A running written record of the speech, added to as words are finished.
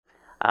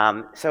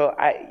So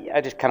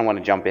I just kind of want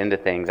to jump into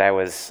things. I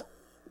was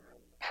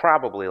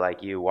probably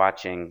like you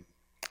watching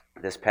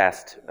this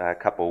past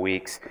couple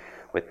weeks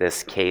with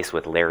this case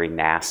with Larry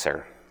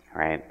Nasser,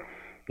 right?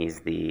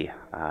 He's the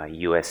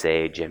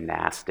USA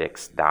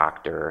gymnastics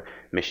doctor,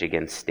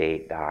 Michigan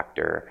State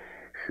doctor,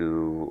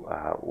 who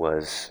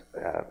was,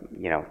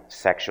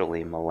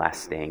 sexually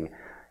molesting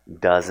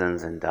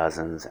dozens and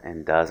dozens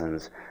and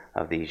dozens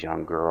of these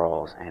young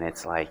girls. And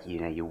it's like,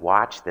 you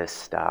watch this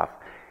stuff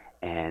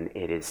and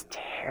it is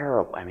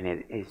terrible. I mean,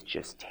 it is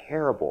just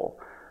terrible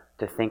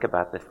to think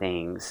about the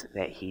things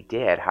that he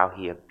did, how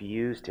he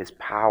abused his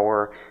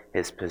power,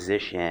 his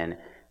position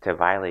to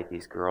violate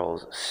these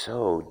girls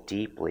so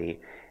deeply.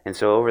 And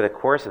so over the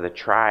course of the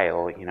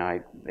trial,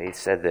 they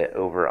said that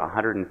over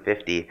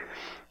 150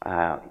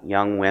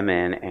 young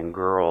women and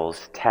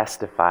girls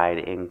testified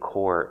in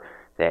court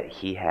that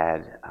he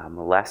had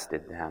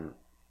molested them,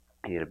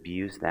 he had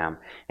abused them,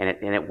 and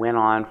it went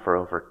on for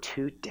over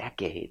 2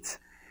 decades.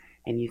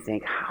 And you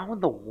think, how in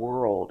the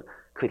world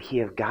could he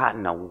have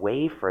gotten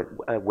away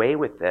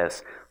with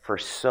this for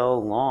so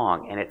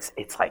long? And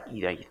it's like,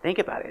 you think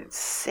about it, it's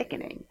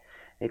sickening.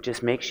 It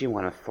just makes you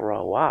want to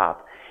throw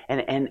up.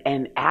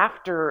 And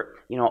after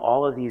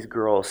all of these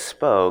girls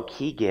spoke,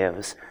 he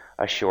gives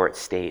a short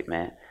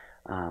statement,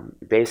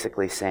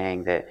 basically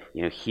saying that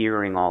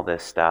hearing all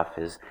this stuff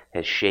has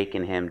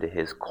shaken him to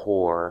his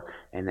core,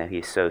 and that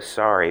he's so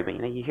sorry. But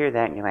you hear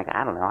that and you're like,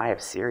 I don't know, I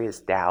have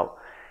serious doubt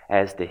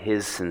as to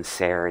his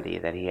sincerity,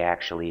 that he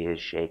actually is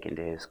shaken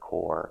to his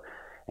core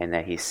and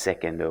that he's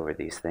sickened over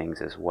these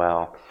things as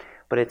well.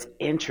 But it's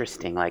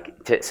interesting,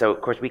 so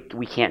of course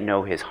we can't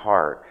know his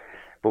heart,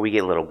 but we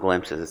get little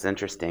glimpses. It's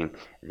interesting.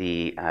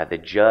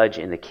 The judge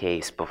in the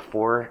case,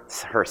 before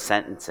her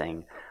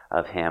sentencing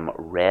of him,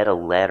 read a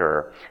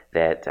letter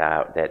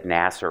that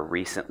Nasser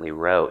recently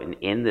wrote, and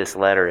in this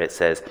letter it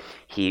says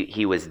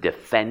he was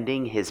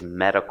defending his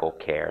medical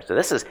care. So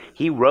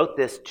he wrote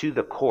this to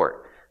the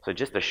court. So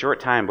just a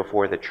short time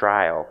before the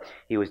trial,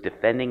 he was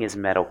defending his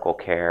medical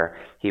care.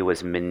 He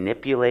was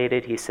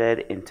manipulated, he said,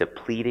 into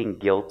pleading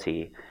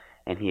guilty,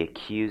 and he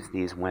accused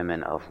these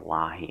women of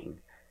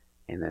lying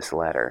in this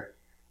letter.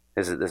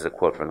 This is a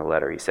quote from the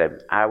letter. He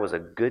said, "I was a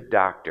good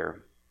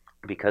doctor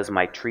because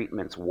my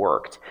treatments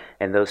worked,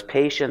 and those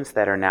patients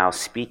that are now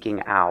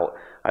speaking out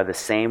are the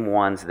same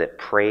ones that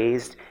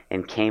praised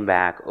and came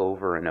back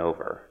over and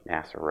over,"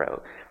 Nasser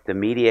wrote. "The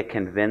media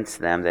convinced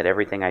them that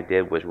everything I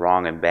did was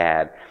wrong and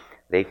bad.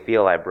 They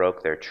feel I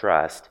broke their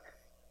trust.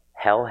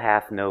 Hell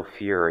hath no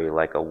fury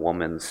like a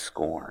woman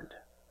scorned."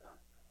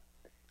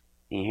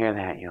 And you hear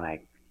that, and you're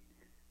like,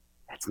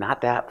 that's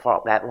not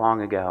that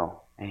long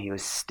ago. And he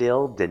was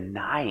still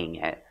denying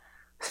it,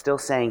 still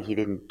saying he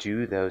didn't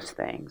do those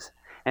things.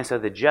 And so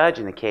the judge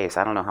in the case,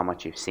 I don't know how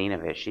much you've seen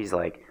of it, she's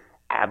like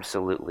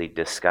absolutely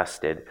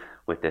disgusted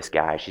with this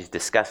guy. She's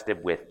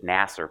disgusted with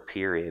Nasser,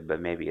 period,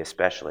 but maybe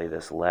especially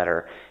this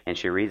letter. And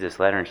she reads this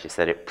letter and she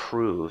said it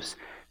proves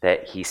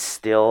that he's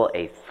still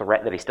a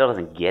threat, that he still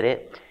doesn't get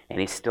it, and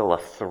he's still a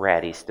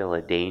threat, he's still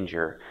a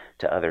danger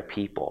to other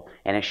people.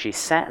 And as she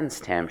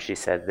sentenced him, she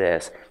said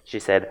this, she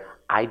said,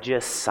 "I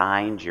just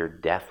signed your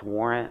death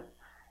warrant,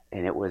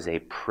 and it was a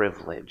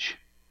privilege.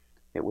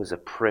 It was a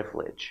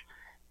privilege."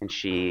 And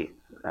she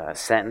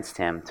sentenced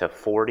him to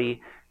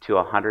 40 to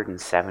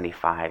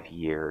 175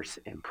 years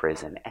in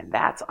prison. And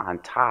that's on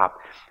top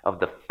of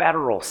the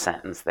federal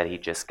sentence that he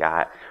just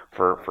got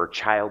for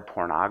child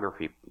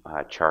pornography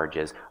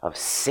charges of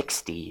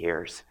 60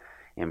 years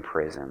in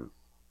prison.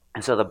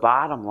 And so the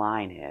bottom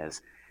line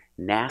is,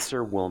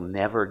 Nasser will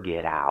never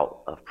get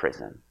out of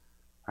prison,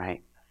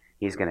 right?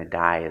 He's going to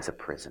die as a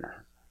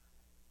prisoner.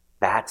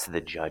 That's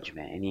the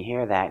judgment. And you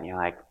hear that and you're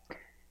like,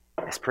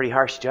 that's pretty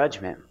harsh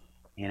judgment,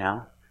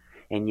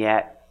 And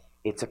yet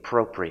it's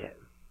appropriate,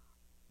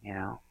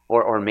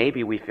 Or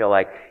maybe we feel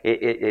like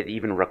it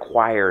even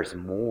requires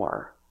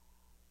more.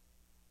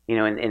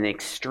 In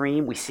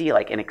extreme, we see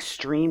like in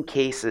extreme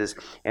cases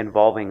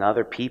involving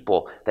other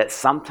people that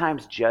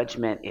sometimes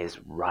judgment is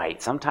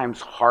right.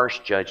 Sometimes harsh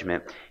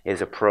judgment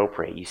is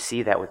appropriate. You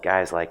see that with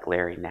guys like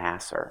Larry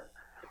Nasser.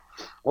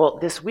 Well,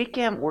 this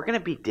weekend, we're going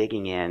to be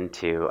digging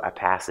into a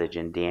passage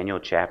in Daniel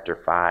chapter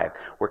 5.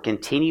 We're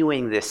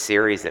continuing this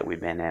series that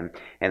we've been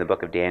in the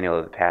book of Daniel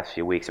over the past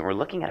few weeks, and we're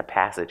looking at a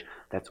passage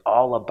that's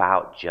all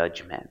about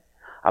judgment,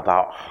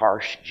 about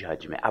harsh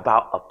judgment,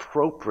 about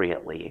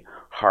appropriately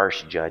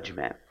harsh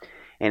judgment.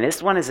 And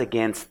this one is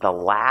against the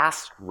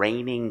last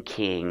reigning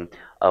king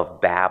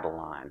of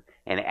Babylon.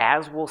 And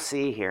as we'll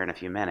see here in a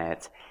few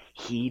minutes,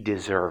 he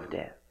deserved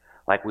it.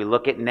 Like we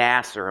look at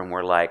Nasser and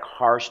we're like,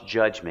 harsh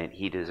judgment,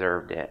 he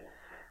deserved it.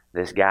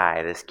 This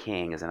guy, this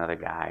king, is another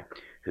guy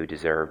who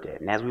deserved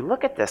it. And as we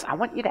look at this, I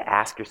want you to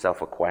ask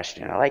yourself a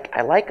question.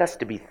 I like us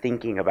to be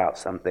thinking about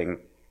something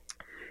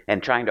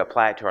and trying to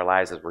apply it to our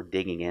lives as we're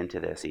digging into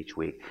this each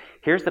week.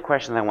 Here's the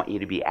question that I want you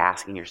to be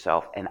asking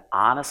yourself and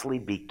honestly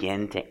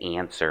begin to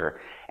answer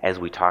as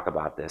we talk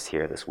about this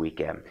here this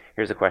weekend.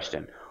 Here's the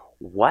question.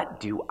 What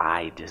do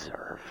I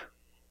deserve?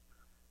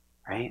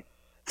 Right?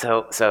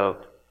 So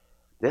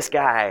This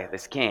guy,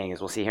 this king, as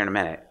we'll see here in a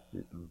minute,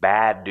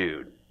 bad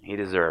dude. He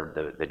deserved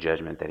the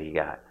judgment that he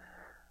got.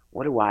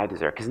 What do I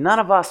deserve? Because none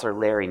of us are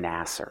Larry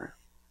Nasser,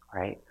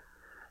 right?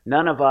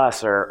 None of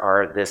us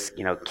are this,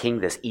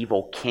 king, this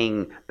evil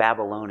king,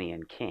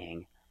 Babylonian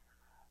king.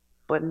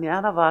 But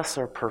none of us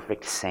are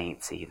perfect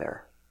saints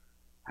either,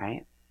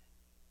 right?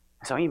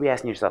 So you'd be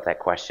asking yourself that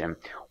question,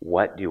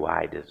 what do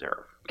I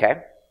deserve?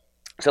 Okay?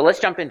 So let's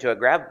jump into it.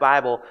 Grab a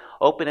Bible,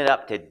 open it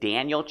up to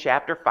Daniel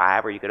chapter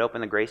 5, or you could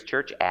open the Grace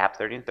Church app,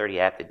 3030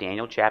 app, to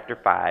Daniel chapter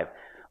 5,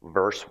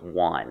 verse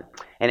 1.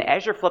 And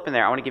as you're flipping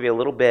there, I want to give you a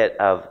little bit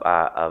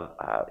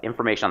of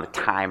information on the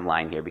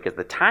timeline here, because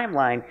the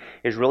timeline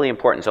is really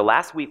important. So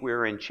last week we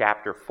were in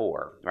chapter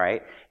 4,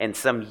 right? And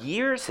some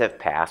years have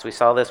passed. We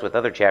saw this with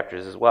other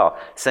chapters as well.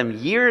 Some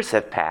years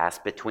have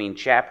passed between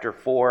chapter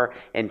 4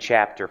 and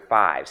chapter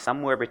 5,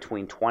 somewhere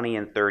between 20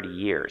 and 30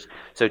 years.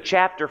 So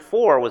chapter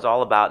 4 was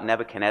all about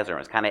Nebuchadnezzar. It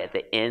was kind of at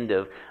the end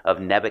of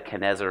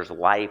Nebuchadnezzar's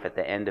life, at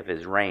the end of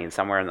his reign,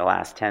 somewhere in the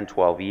last 10,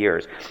 12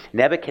 years.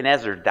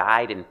 Nebuchadnezzar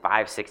died in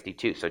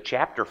 562. So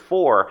chapter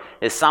 4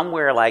 is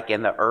somewhere like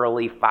in the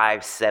early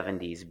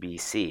 570s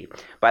BC.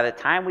 By the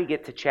time we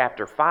get to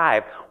chapter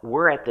 5,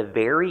 we're at the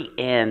very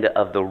end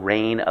of the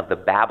reign of the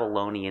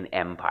Babylonian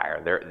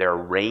Empire, their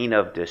reign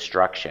of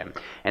destruction.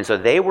 And so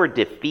they were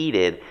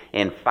defeated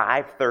in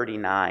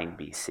 539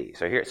 BC.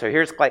 So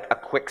here's like a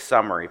quick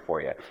summary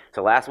for you.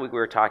 So last week we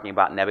were talking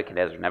about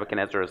Nebuchadnezzar.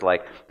 Nebuchadnezzar is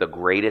like the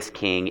greatest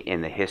king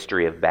in the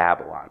history of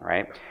Babylon,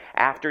 right?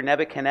 After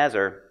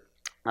Nebuchadnezzar,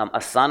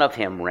 a son of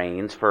him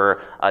reigns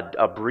for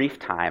a brief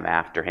time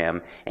after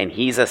him, and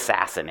he's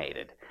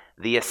assassinated.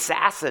 The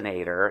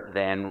assassinator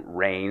then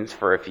reigns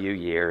for a few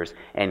years,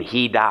 and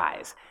he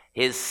dies.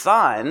 His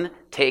son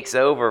takes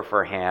over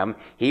for him.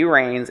 He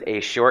reigns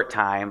a short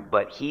time,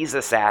 but he's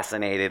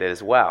assassinated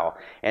as well.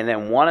 And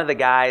then one of the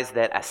guys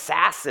that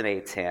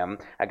assassinates him,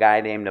 a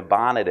guy named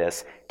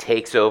Nabonidus,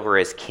 takes over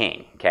as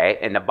king. Okay?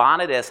 And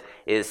Nabonidus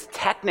is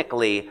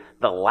technically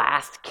the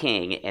last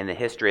king in the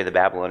history of the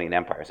Babylonian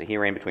Empire. So he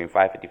reigned between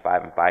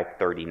 555 and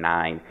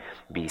 539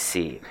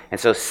 BC. And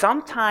so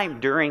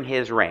sometime during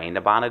his reign,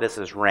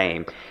 Nabonidus'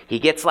 reign, he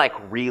gets like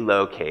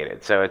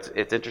relocated. So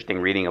it's interesting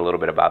reading a little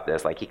bit about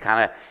this. Like he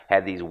kind of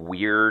had these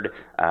weird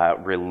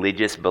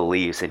religious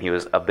beliefs, and he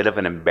was a bit of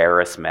an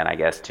embarrassment, I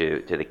guess,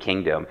 to the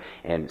kingdom.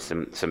 And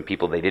some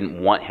people, they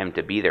didn't want him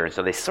to be there. And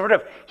so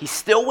he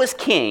still was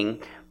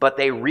king, but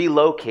they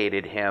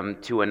relocated him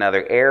to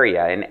another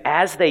area. And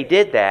as they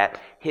did that,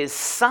 his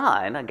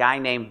son, a guy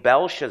named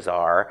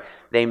Belshazzar,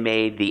 they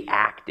made the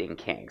acting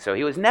king. So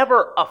he was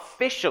never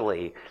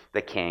officially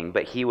the king,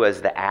 but he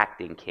was the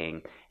acting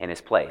king in his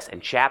place. And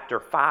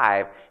chapter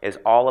 5 is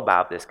all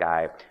about this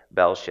guy,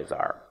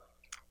 Belshazzar.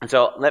 And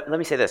so let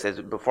me say this,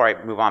 before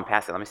I move on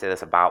past it, let me say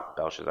this about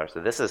Belshazzar.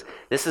 So this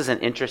is an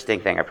interesting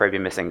thing. I'd probably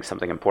be missing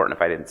something important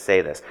if I didn't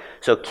say this.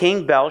 So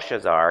King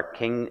Belshazzar,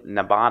 King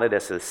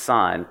Nabonidus'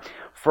 son,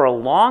 for a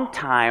long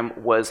time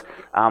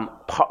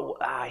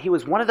he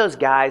was one of those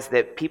guys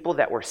that people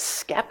that were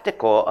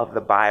skeptical of the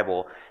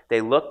Bible,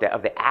 they looked at,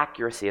 of the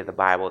accuracy of the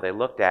Bible, they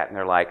looked at and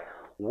they're like,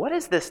 what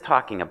is this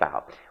talking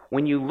about?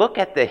 When you look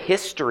at the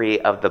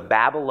history of the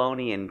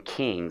Babylonian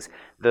kings,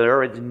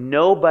 there is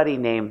nobody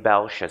named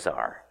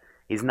Belshazzar.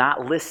 He's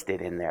not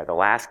listed in there. The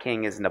last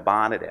king is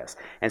Nabonidus.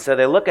 And so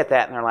they look at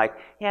that and they're like,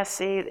 yeah,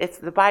 see, it's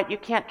the Bible. You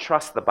can't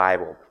trust the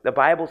Bible. The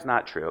Bible's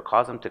not true. It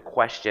caused them to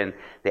question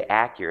the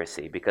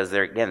accuracy because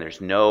there's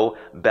no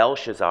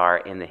Belshazzar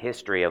in the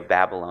history of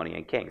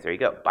Babylonian kings. There you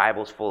go.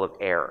 Bible's full of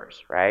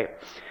errors, right?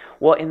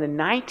 Well, in the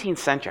 19th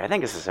century, I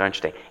think this is so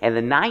interesting, in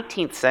the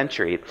 19th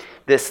century,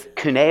 this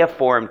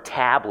cuneiform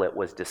tablet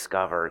was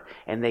discovered,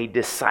 and they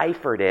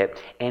deciphered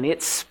it, and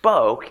it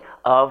spoke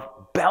of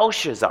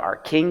Belshazzar,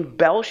 King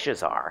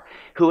Belshazzar,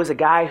 who was a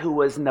guy who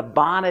was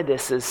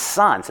Nabonidus'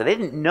 son. So they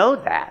didn't know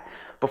that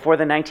before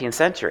the 19th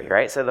century,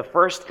 right? So the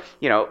first,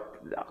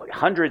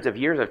 hundreds of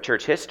years of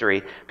church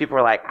history, people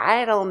were like,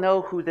 I don't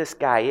know who this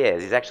guy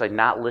is. He's actually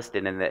not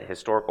listed in the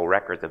historical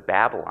records of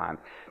Babylon.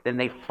 Then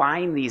they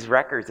find these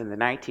records in the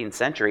 19th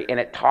century, and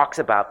it talks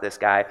about this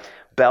guy,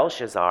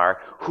 Belshazzar,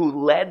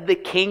 who led the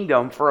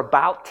kingdom for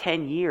about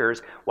 10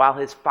 years while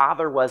his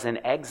father was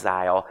in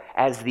exile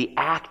as the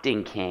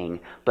acting king,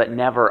 but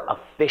never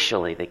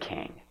officially the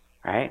king,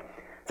 right?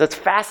 So it's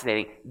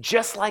fascinating,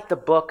 just like the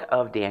book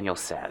of Daniel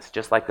says,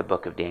 just like the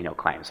book of Daniel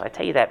claims. So I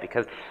tell you that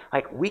because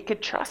we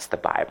could trust the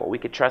Bible. We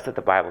could trust that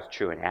the Bible is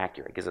true and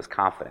accurate. It gives us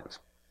confidence.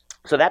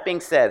 So that being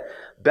said,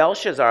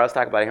 Belshazzar, let's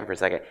talk about him for a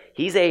second.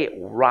 He's a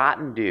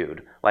rotten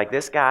dude.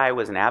 This guy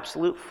was an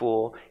absolute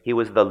fool. He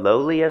was the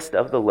lowliest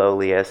of the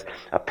lowliest,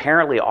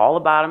 apparently all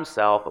about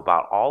himself,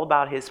 all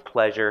about his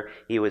pleasure.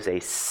 He was a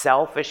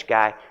selfish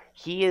guy.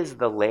 He is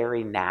the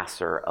Larry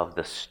Nasser of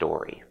the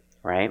story,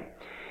 right?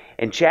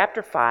 And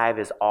chapter 5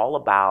 is all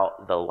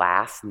about the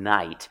last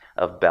night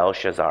of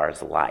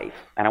Belshazzar's life.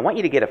 And I want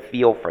you to get a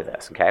feel for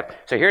this, okay?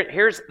 So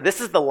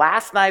this is the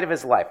last night of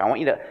his life. I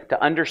want you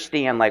to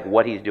understand like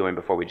what he's doing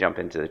before we jump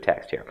into the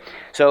text here.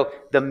 So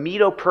the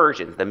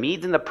Medo-Persians, the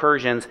Medes and the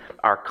Persians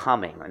are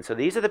coming. And so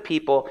these are the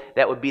people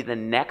that would be the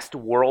next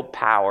world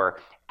power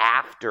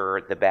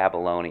after the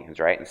Babylonians,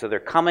 right? And so they're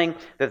coming,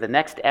 they're the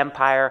next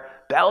empire.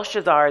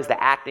 Belshazzar, as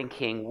the acting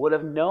king, would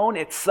have known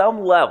at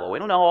some level, we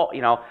don't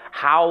know,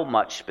 how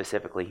much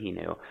specifically he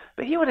knew,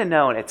 but he would have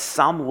known at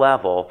some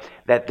level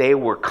that they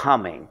were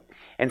coming.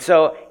 And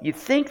so you'd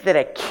think that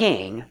a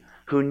king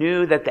who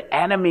knew that the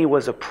enemy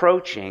was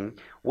approaching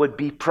would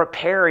be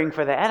preparing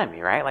for the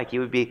enemy, right? Like he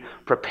would be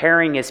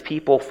preparing his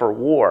people for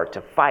war,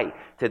 to fight,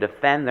 to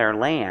defend their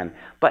land.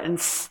 But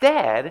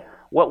instead,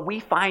 what we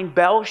find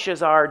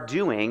Belshazzar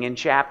doing in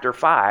chapter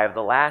 5,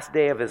 the last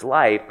day of his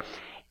life,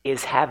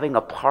 is having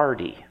a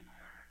party.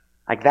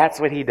 Like that's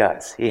what he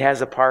does. He has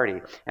a party.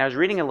 And I was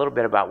reading a little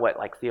bit about what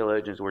like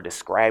theologians were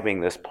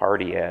describing this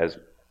party as.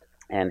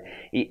 And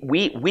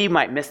we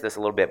might miss this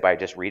a little bit by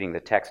just reading the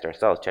text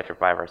ourselves, chapter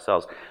 5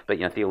 ourselves. But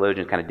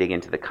theologians kind of dig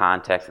into the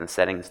context and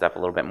setting and stuff a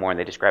little bit more, and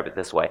they describe it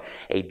this way: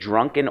 a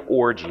drunken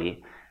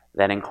orgy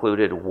that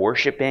included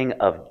worshiping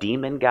of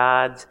demon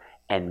gods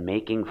and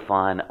making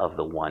fun of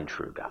the one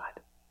true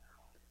God.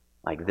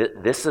 Like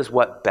this is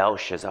what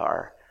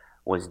Belshazzar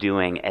was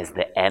doing as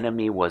the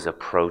enemy was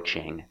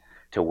approaching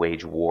to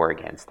wage war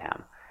against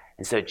him.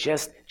 And so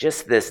just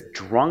this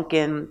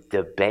drunken,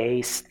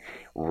 debased,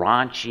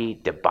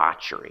 raunchy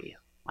debauchery,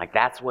 like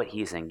that's what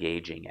he's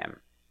engaging in.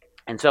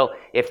 And so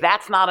if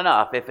that's not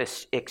enough,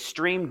 if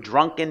extreme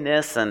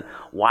drunkenness and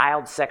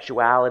wild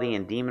sexuality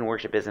and demon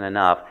worship isn't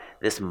enough,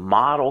 this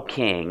model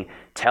king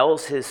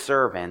tells his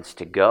servants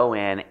to go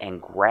in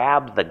and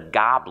grab the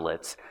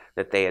goblets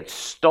that they had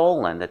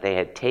stolen, that they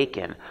had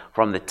taken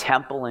from the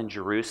temple in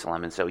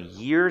Jerusalem. And so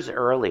years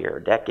earlier,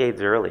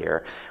 decades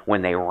earlier,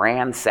 when they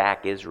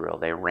ransack Israel,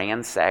 they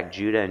ransack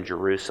Judah and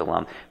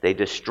Jerusalem, they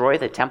destroy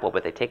the temple,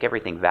 but they take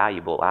everything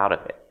valuable out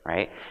of it,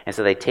 right? And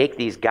so they take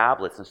these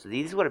goblets, and so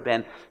these would have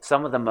been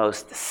some of the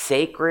most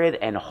sacred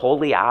and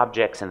holy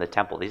objects in the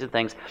temple. These are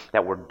things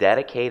that were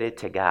dedicated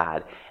to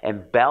God.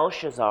 And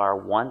Belshazzar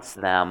wants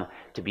them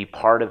to be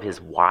part of his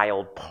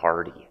wild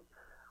party.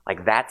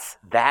 Like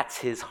that's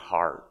his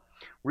heart.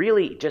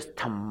 Really just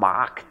to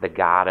mock the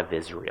God of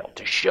Israel,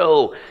 to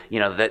show,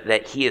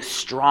 that he is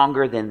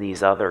stronger than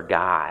these other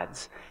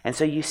gods. And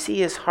so you see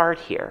his heart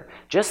here.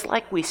 Just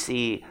like we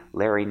see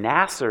Larry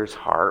Nassar's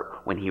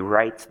heart when he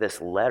writes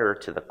this letter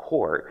to the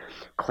court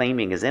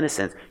claiming his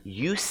innocence,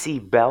 you see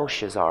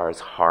Belshazzar's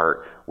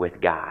heart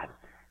with God.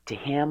 To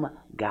him,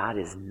 God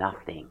is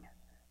nothing,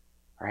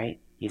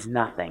 right? He's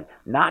nothing.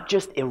 Not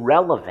just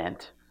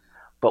irrelevant,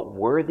 but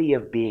worthy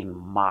of being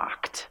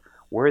mocked,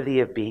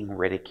 worthy of being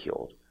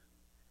ridiculed.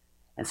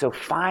 And so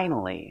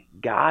finally,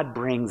 God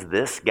brings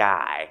this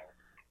guy,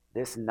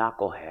 this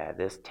knucklehead,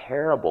 this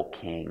terrible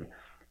king,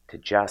 to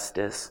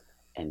justice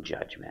and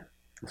judgment.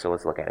 And so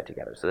let's look at it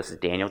together. So this is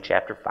Daniel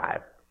chapter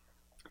 5,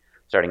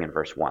 starting in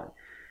verse 1.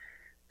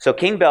 So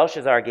King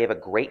Belshazzar gave a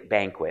great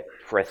banquet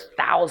for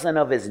 1,000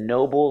 of his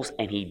nobles,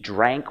 and he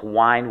drank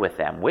wine with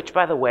them, which,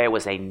 by the way,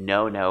 was a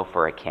no-no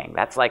for a king.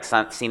 That's like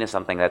seen as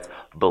something that's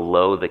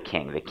below the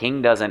king. The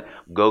king doesn't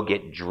go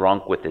get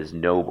drunk with his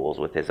nobles,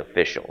 with his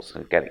officials.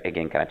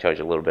 Again, kind of tells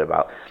you a little bit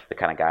about the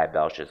kind of guy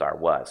Belshazzar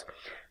was.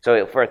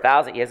 So for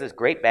 1,000, he has this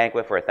great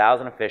banquet for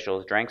 1,000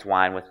 officials, drinks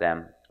wine with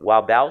them.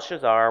 While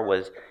Belshazzar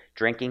was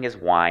drinking his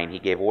wine, he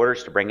gave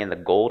orders to bring in the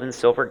gold and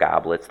silver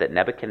goblets that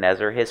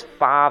Nebuchadnezzar, his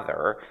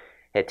father,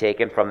 had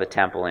taken from the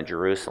temple in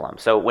Jerusalem.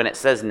 So when it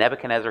says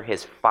Nebuchadnezzar,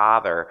 his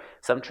father,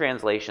 some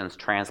translations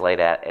translate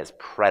that as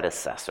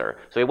predecessor.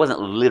 So he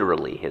wasn't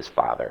literally his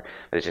father,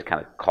 but it just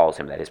kind of calls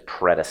him that. His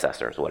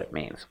predecessor is what it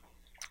means.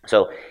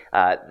 So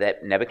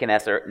that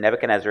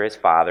Nebuchadnezzar, his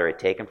father, had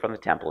taken from the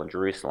temple in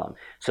Jerusalem.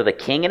 So the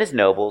king and his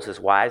nobles, his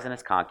wives and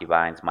his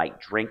concubines might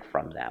drink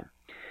from them.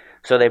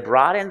 So they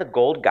brought in the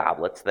gold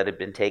goblets that had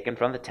been taken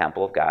from the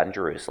temple of God in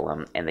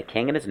Jerusalem, and the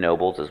king and his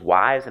nobles, his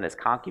wives and his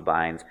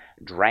concubines,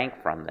 drank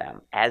from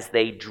them. As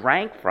they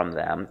drank from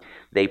them,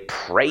 they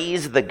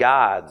praised the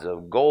gods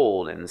of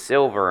gold and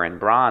silver and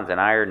bronze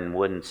and iron and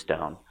wood and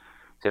stone.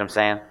 See what I'm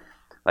saying?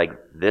 Like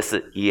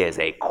he is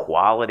a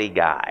quality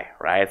guy,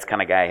 right? It's the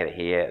kind of guy that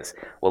he is.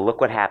 Well,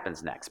 look what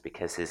happens next,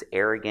 because his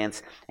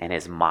arrogance and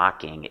his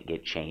mocking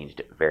get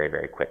changed very,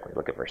 very quickly.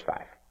 Look at verse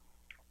 5.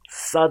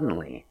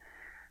 Suddenly,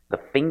 the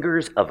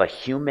fingers of a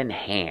human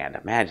hand,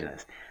 imagine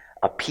this,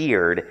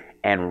 appeared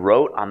and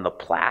wrote on the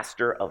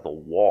plaster of the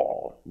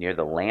wall near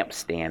the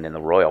lampstand in the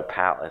royal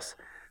palace.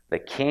 The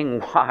king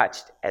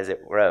watched as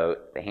it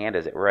wrote, the hand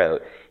as it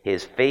wrote.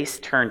 His face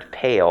turned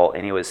pale,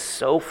 and he was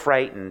so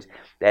frightened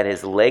that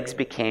his legs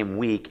became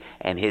weak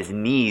and his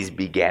knees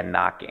began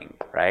knocking,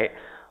 right?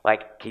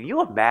 Like, can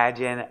you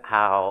imagine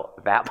how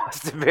that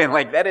must have been?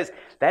 Like, that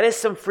is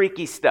some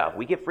freaky stuff.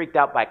 We get freaked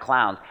out by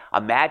clowns.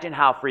 Imagine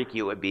how freaky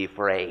it would be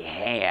for a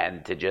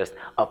hand to just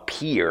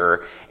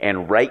appear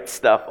and write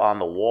stuff on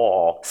the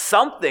wall,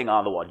 something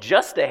on the wall,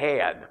 just a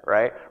hand,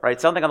 right? Right,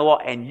 something on the wall,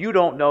 and you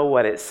don't know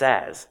what it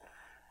says.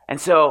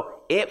 And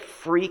so it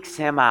freaks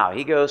him out.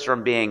 He goes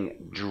from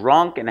being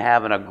drunk and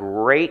having a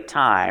great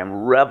time,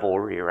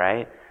 revelry,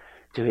 right,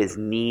 to his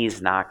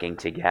knees knocking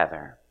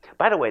together.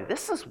 By the way,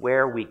 this is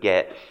where we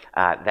get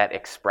that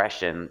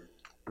expression,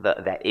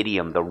 that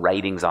idiom, the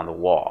writings on the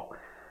wall,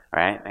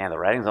 right? Man, the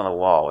writings on the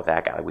wall with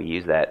that guy, we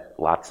use that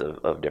lots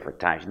of different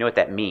times. You know what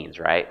that means,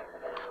 right?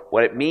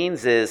 What it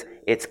means is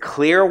it's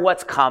clear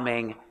what's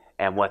coming,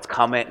 and what's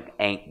coming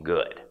ain't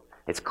good.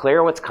 It's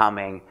clear what's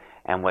coming,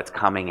 and what's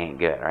coming ain't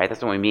good, right?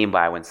 That's what we mean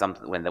by when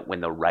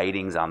the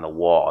writing's on the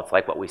wall. It's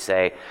like what we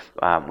say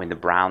when the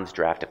Browns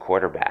draft a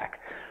quarterback.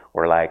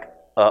 We're like,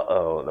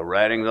 uh-oh, the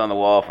writing's on the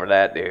wall for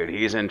that dude.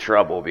 He's in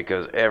trouble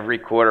because every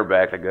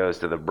quarterback that goes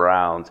to the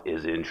Browns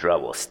is in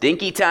trouble.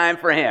 Stinky time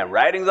for him.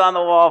 Writing's on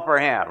the wall for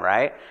him,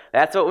 right?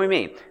 That's what we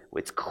mean.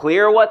 It's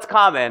clear what's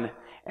coming,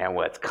 and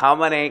what's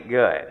coming ain't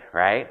good,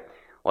 right?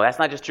 Well, that's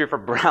not just true for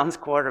Browns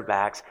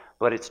quarterbacks,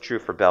 but it's true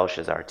for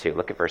Belshazzar too.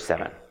 Look at verse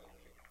 7.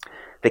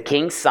 The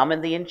king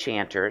summoned the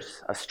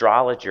enchanters,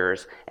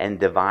 astrologers, and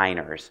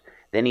diviners.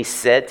 Then he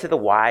said to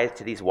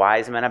these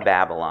wise men of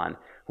Babylon,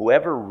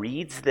 whoever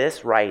reads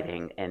this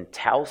writing and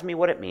tells me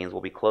what it means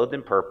will be clothed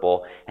in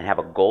purple and have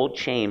a gold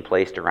chain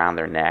placed around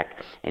their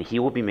neck, and he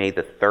will be made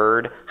the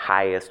third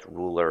highest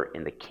ruler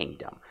in the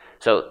kingdom.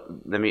 So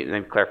let me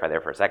clarify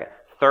there for a second.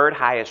 Third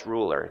highest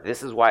ruler.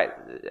 This is why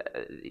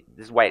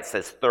it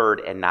says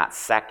third and not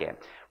second.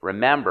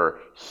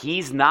 Remember,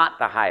 he's not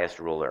the highest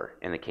ruler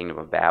in the kingdom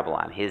of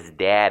Babylon. His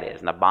dad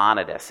is,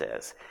 Nabonidus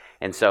is.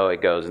 And so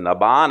it goes,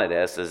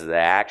 Nabonidus is the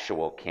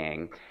actual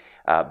king.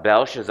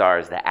 Belshazzar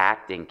is the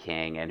acting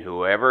king, and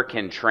whoever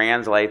can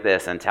translate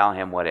this and tell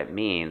him what it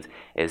means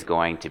is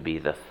going to be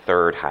the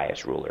third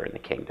highest ruler in the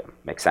kingdom.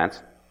 Make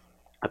sense?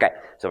 Okay,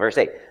 so verse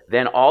 8.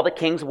 Then all the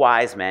king's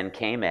wise men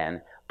came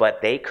in,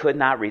 but they could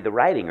not read the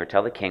writing or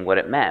tell the king what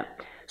it meant.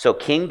 So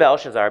King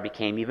Belshazzar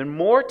became even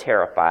more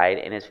terrified,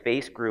 and his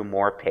face grew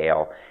more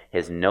pale.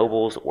 His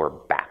nobles were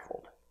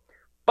baffled.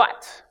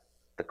 But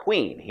the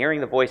queen, hearing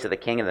the voice of the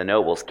king and the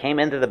nobles, came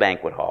into the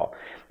banquet hall.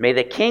 May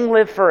the king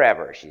live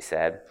forever, she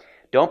said.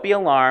 Don't be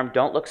alarmed.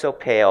 Don't look so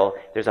pale.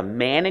 There's a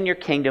man in your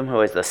kingdom who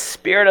has the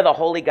spirit of the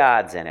holy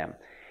gods in him.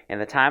 In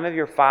the time of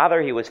your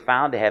father, he was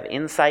found to have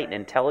insight and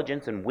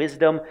intelligence and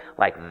wisdom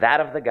like that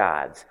of the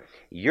gods.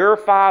 Your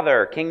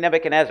father, King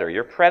Nebuchadnezzar,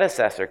 your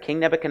predecessor, King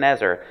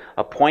Nebuchadnezzar,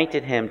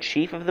 appointed him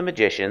chief of the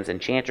magicians,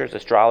 enchanters,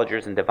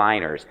 astrologers, and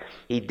diviners.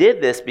 He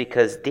did this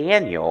because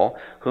Daniel,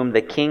 whom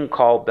the king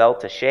called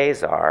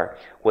Belteshazzar,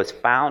 was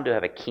found to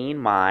have a keen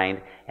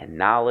mind and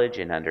knowledge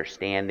and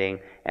understanding,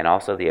 and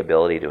also the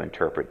ability to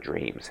interpret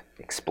dreams,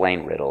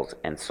 explain riddles,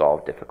 and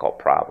solve difficult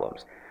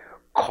problems.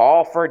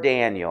 Call for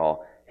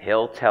Daniel.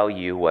 He'll tell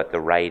you what the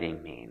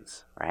writing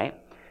means, right?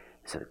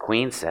 So the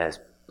queen says,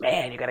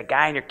 man, you got a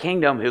guy in your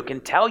kingdom who can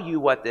tell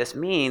you what this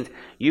means.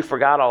 You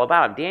forgot all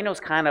about him. Daniel's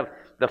kind of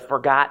the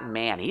forgotten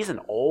man. He's an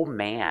old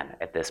man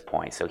at this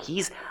point. So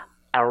he's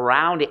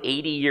around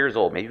 80 years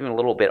old, maybe even a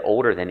little bit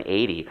older than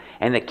 80.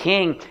 And the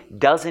king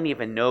doesn't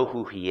even know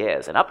who he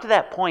is. And up to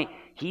that point,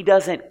 he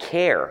doesn't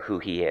care who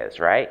he is,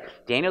 right?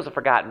 Daniel's a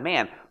forgotten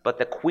man, but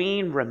the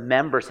queen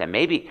remembers him.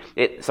 Maybe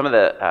some of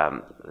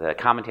the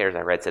commentators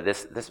I read said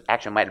this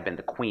actually might have been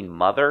the queen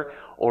mother,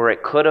 or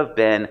it could have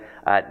been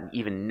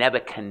even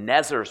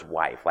Nebuchadnezzar's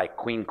wife, like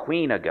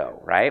Queen ago,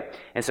 right?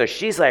 And so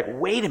she's like,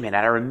 wait a minute,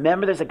 I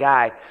remember there's a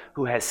guy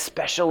who has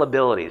special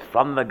abilities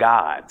from the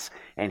gods,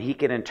 and he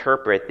can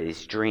interpret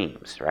these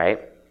dreams,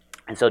 right?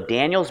 And so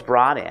Daniel's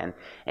brought in,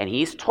 and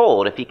he's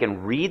told if he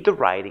can read the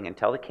writing and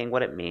tell the king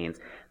what it means,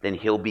 then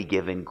he'll be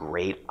given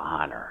great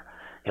honor.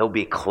 He'll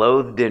be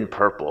clothed in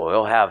purple.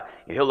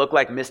 He'll look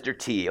like Mr.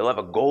 T. He'll have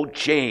a gold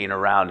chain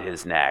around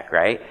his neck,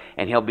 right?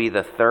 And he'll be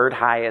the third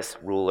highest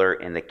ruler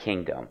in the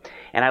kingdom.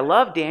 And I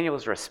love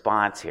Daniel's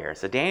response here.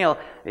 So Daniel,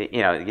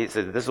 he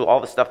said, this is all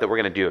the stuff that we're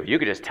going to do. If you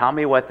could just tell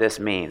me what this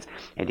means.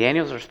 And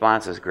Daniel's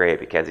response is great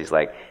because he's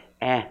like,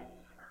 I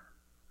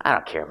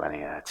don't care about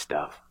any of that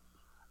stuff.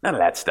 None of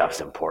that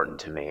stuff's important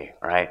to me,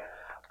 right?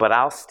 But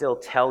I'll still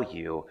tell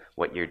you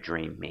what your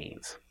dream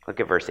means. Look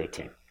at verse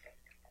 18.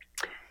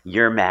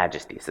 Your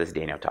Majesty, so this is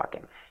Daniel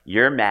talking.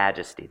 Your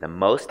Majesty, the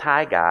Most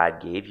High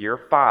God gave your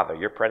father,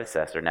 your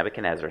predecessor,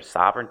 Nebuchadnezzar,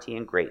 sovereignty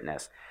and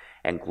greatness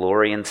and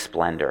glory and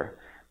splendor.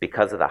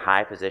 Because of the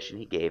high position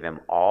he gave him,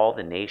 all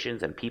the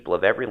nations and people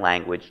of every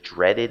language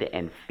dreaded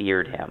and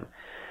feared him.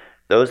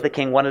 Those the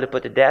king wanted to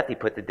put to death, he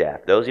put to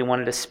death. Those he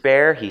wanted to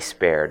spare, he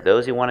spared.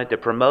 Those he wanted to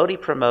promote, he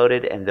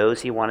promoted. And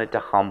those he wanted to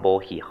humble,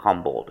 he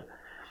humbled.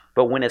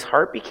 But when his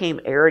heart became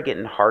arrogant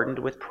and hardened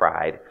with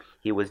pride,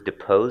 he was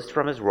deposed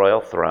from his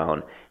royal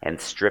throne and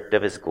stripped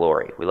of his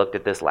glory. We looked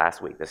at this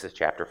last week. This is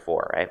chapter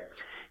 4, right?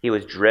 He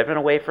was driven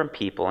away from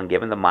people and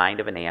given the mind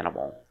of an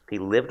animal. He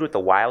lived with the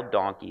wild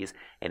donkeys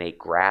and ate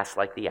grass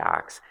like the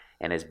ox.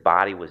 and his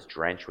body was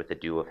drenched with the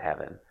dew of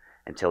heaven,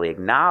 until he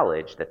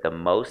acknowledged that the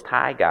Most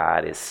High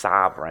God is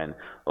sovereign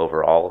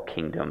over all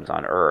kingdoms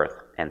on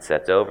earth and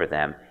sets over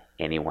them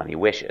anyone he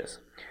wishes.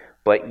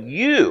 But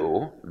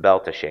you,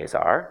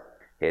 Belteshazzar,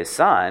 his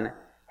son,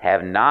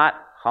 have not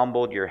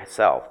humbled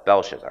yourself.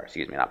 Belshazzar,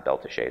 not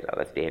Belteshazzar,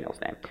 that's Daniel's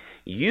name.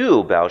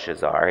 You,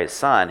 Belshazzar, his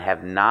son,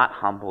 have not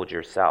humbled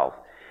yourself,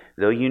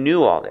 though you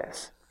knew all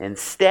this.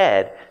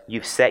 Instead,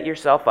 you've set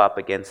yourself up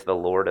against the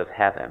Lord of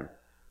heaven.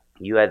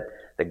 You had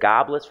the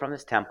goblets from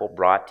his temple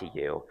brought to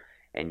you,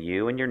 and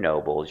you and your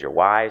nobles, your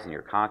wives and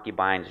your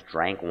concubines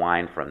drank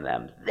wine from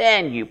them.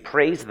 Then you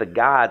praised the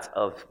gods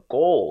of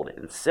gold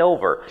and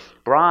silver,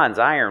 bronze,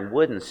 iron,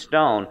 wood, and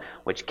stone,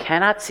 which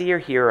cannot see or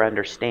hear or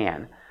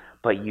understand.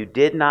 But you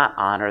did not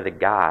honor the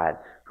God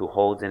who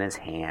holds in his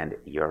hand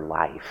your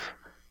life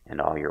and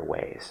all your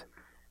ways.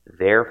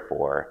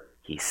 Therefore,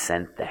 he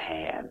sent the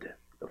hand,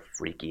 the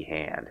freaky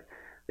hand,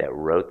 that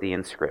wrote the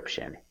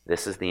inscription.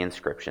 This is the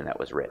inscription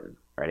that was written.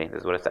 Ready? This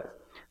is what it says.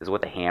 This is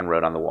what the hand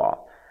wrote on the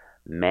wall.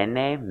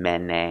 Mene,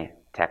 mene,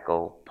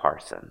 tekel,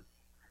 parsin.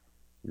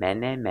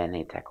 Mene,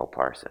 mene, tekel,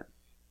 parsin.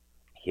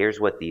 Here's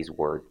what these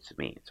words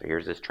mean. So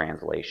here's this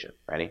translation.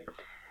 Ready?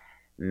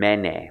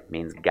 Mene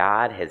means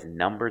God has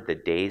numbered the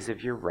days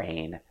of your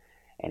reign,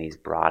 and he's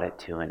brought it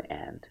to an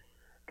end.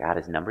 God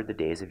has numbered the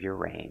days of your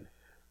reign,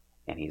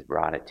 and he's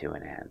brought it to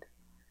an end.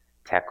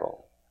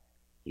 Tekel,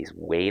 he's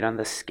weighed on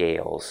the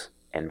scales,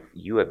 and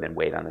you have been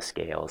weighed on the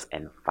scales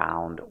and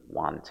found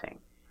wanting.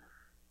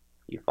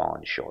 You've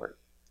fallen short.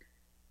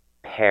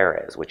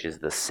 Perez, which is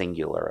the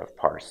singular of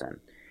parsin.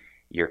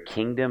 Your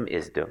kingdom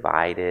is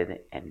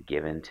divided and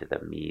given to the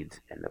Medes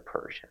and the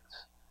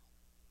Persians.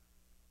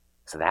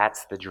 So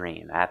that's the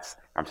dream.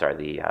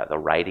 The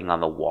writing on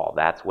the wall.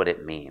 That's what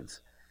it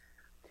means.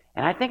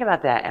 And I think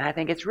about that, and I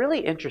think it's really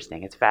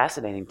interesting. It's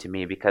fascinating to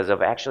me because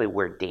of actually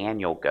where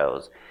Daniel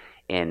goes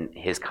in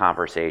his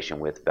conversation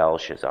with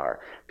Belshazzar,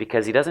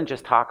 because he doesn't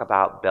just talk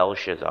about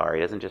Belshazzar. He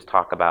doesn't just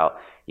talk about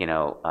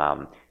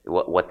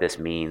what this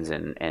means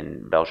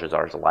and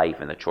Belshazzar's life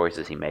and the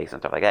choices he makes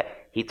and stuff like that.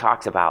 He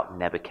talks about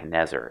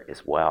Nebuchadnezzar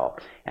as well.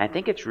 And I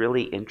think it's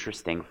really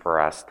interesting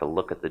for us to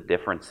look at the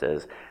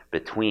differences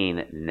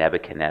between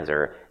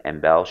Nebuchadnezzar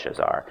and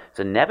Belshazzar.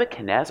 So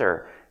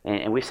Nebuchadnezzar,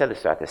 and we've said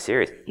this throughout the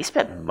series, he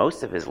spent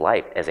most of his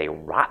life as a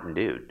rotten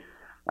dude.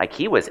 Like,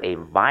 he was a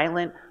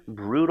violent,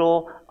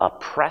 brutal,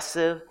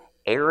 oppressive,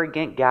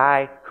 arrogant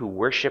guy who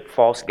worshiped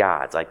false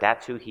gods. Like,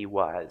 that's who he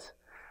was.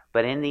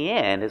 But in the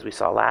end, as we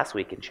saw last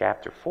week in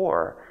chapter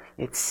 4,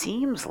 it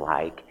seems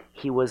like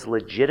he was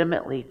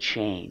legitimately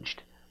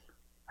changed,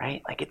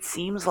 right? Like, it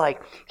seems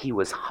like he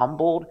was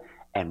humbled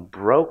and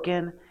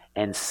broken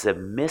and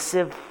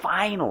submissive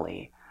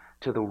finally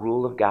to the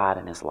rule of God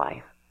in his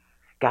life.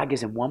 God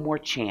gives him one more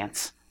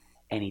chance,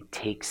 and he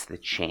takes the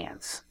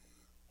chance.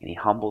 And he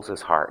humbles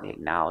his heart and he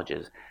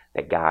acknowledges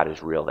that God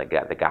is real, that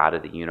God, the God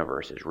of the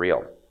universe is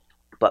real.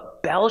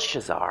 But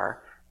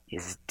Belshazzar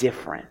is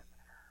different.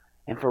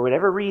 And for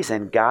whatever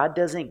reason, God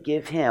doesn't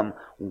give him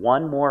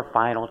one more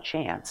final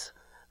chance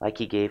like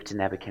he gave to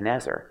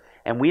Nebuchadnezzar.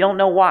 And we don't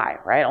know why,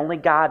 right? Only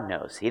God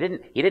knows. He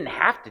didn't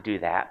have to do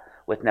that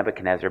with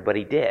Nebuchadnezzar, but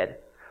he did.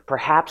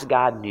 Perhaps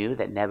God knew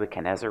that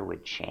Nebuchadnezzar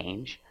would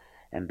change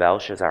and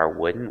Belshazzar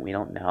wouldn't. We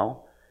don't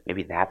know.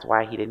 Maybe that's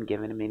why he didn't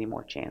give him any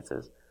more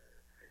chances.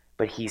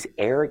 But he's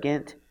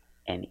arrogant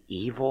and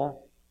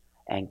evil,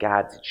 and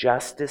God's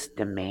justice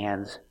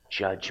demands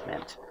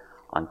judgment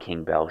on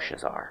King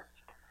Belshazzar.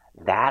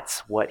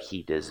 That's what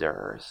he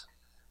deserves.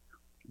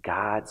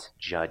 God's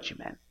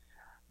judgment.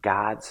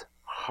 God's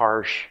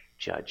harsh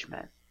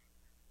judgment.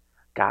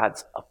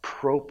 God's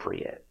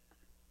appropriate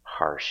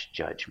harsh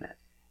judgment.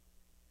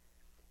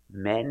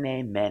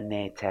 Mene,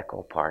 mene,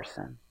 tekel,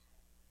 parsin.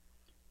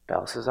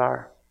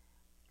 Belshazzar,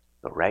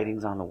 the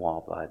writing's on the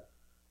wall, bud.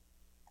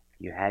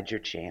 You had your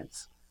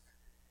chance.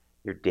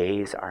 Your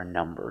days are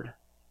numbered,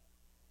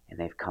 and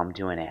they've come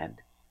to an end.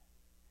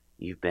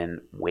 You've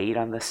been weighed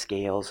on the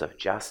scales of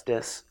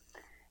justice,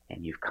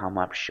 and you've come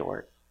up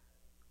short.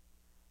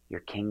 Your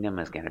kingdom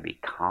is going to be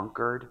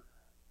conquered,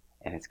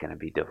 and it's going to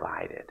be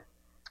divided.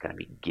 It's going to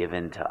be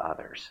given to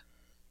others.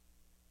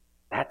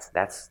 That's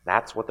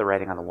what the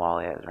writing on the wall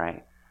is,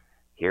 right?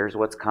 Here's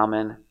what's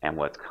coming, and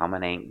what's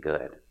coming ain't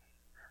good.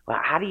 Well,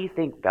 how do you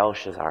think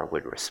Belshazzar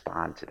would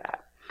respond to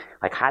that?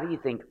 Like,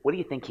 what do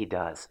you think he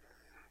does?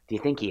 Do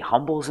you think he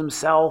humbles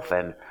himself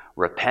and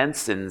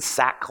repents in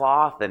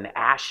sackcloth and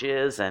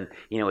ashes and,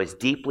 is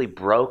deeply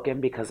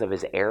broken because of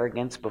his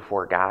arrogance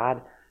before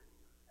God?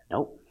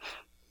 Nope.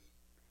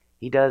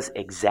 He does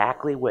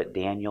exactly what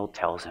Daniel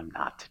tells him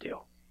not to do.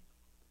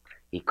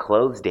 He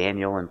clothes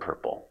Daniel in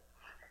purple.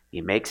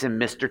 He makes him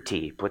Mr.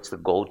 T, puts the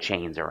gold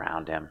chains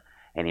around him,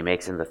 and he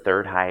makes him the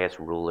third highest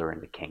ruler in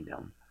the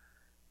kingdom.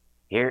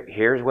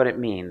 Here's what it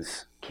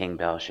means, King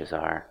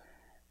Belshazzar.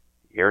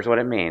 Here's what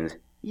it means.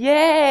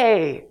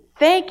 Yay!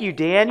 Thank you,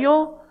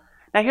 Daniel.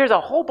 Now here's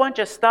a whole bunch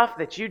of stuff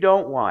that you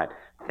don't want.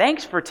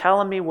 Thanks for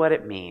telling me what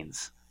it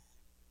means.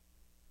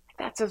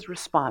 That's his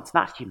response,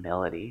 not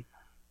humility,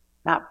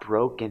 not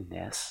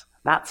brokenness,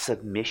 not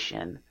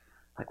submission,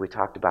 Like we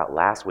talked about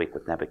last week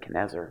with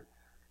Nebuchadnezzar,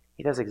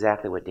 he does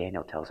exactly what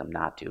Daniel tells him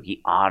not to.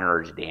 He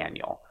honors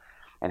Daniel.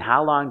 And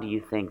how long do you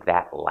think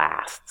that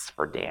lasts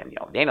for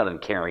Daniel? Daniel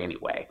didn't care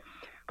anyway.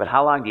 But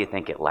how long do you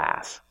think it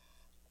lasts?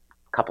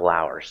 A couple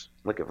hours.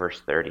 Look at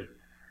verse 30.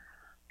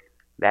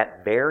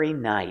 That very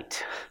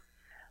night,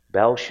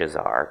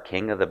 Belshazzar,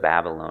 king of the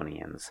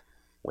Babylonians,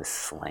 was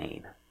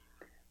slain,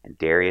 and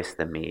Darius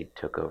the Mede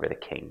took over the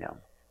kingdom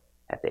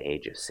at the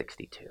age of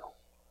 62.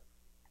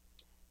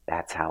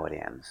 That's how it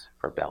ends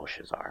for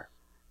Belshazzar.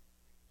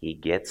 He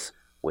gets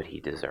what he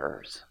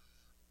deserves,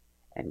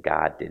 and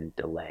God didn't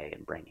delay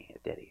in bringing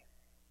it, did he?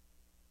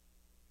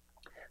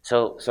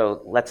 So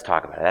let's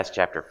talk about it. That's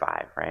chapter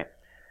 5, right?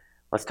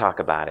 Let's talk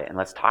about it, and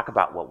let's talk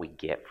about what we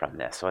get from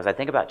this. So as I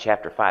think about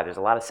chapter 5, there's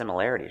a lot of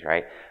similarities,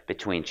 right,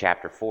 between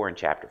chapter 4 and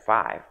chapter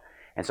 5.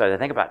 And so as I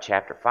think about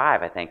chapter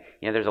 5, I think,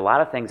 there's a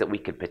lot of things that we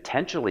could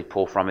potentially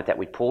pull from it that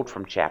we pulled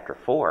from chapter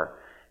 4,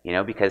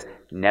 because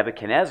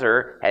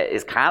Nebuchadnezzar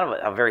is kind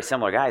of a very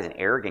similar guy. He's an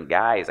arrogant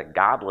guy. He's a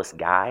godless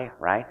guy,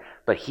 right?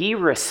 But he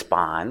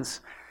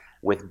responds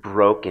with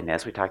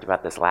brokenness. We talked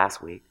about this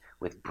last week.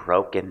 With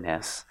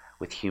brokenness,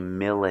 with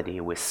humility,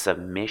 with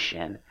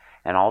submission,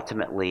 and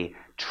ultimately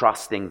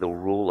trusting the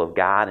rule of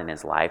God in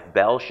his life.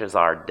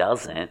 Belshazzar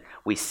doesn't.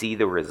 We see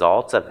the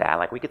results of that.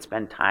 Like, we could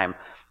spend time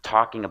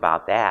talking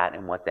about that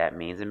and what that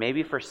means. And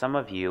maybe for some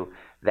of you,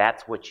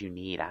 that's what you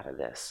need out of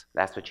this.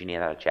 That's what you need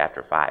out of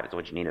chapter 5. It's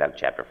what you need out of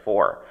chapter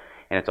 4.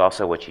 And it's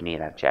also what you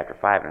need out of chapter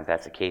 5. And if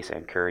that's the case, I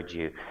encourage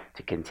you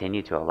to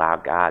continue to allow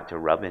God to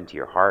rub into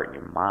your heart and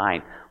your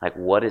mind, like,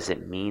 what does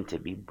it mean to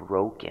be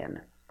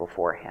broken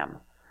before him?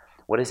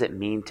 What does it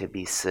mean to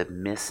be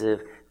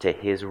submissive to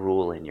his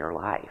rule in your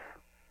life?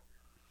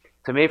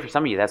 So maybe for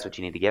some of you, that's what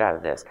you need to get out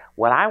of this.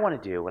 What I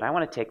want to do, what I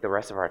want to take the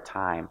rest of our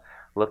time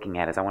looking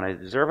at is I want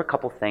to observe a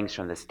couple things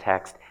from this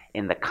text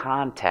in the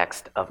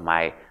context of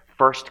my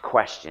first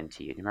question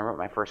to you. Do you remember what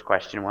my first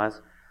question was?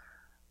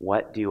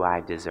 What do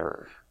I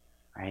deserve?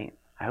 Right?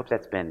 I hope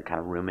that's been kind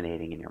of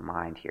ruminating in your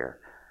mind here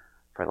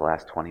for the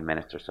last 20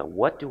 minutes or so.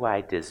 What do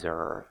I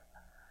deserve?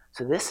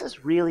 So this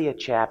is really a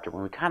chapter,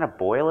 when we kind of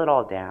boil it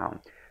all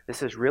down,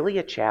 this is really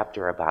a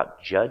chapter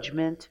about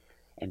judgment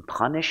and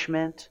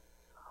punishment,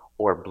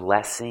 or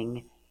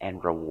blessing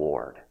and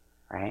reward,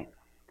 right?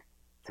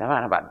 It's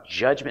not about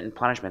judgment and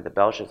punishment that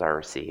Belshazzar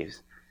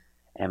receives,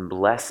 and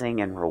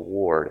blessing and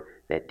reward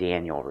that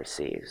Daniel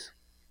receives.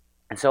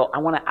 And so I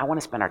want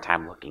to spend our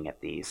time looking at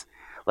these.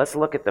 Let's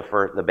look at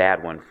the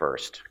bad one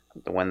first,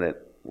 the one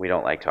that we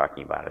don't like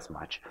talking about as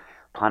much,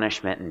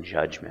 punishment and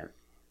judgment.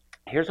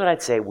 Here's what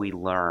I'd say we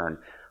learn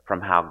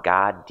from how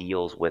God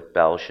deals with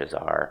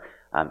Belshazzar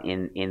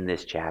in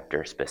this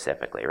chapter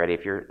specifically. Ready?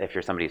 If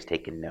you're somebody who's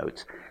taking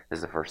notes, this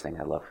is the first thing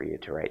I'd love for you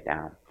to write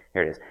down.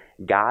 Here it is.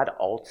 God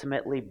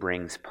ultimately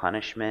brings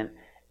punishment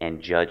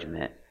and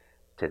judgment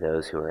to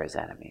those who are his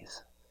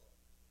enemies.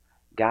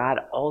 God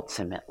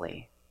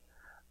ultimately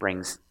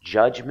brings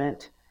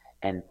judgment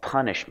and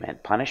punishment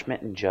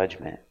and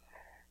judgment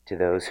to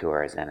those who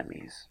are his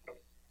enemies.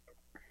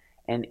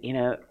 And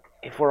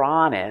if we're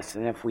honest,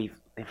 and if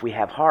we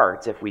have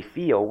hearts, if we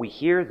feel, we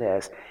hear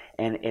this,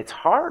 and it's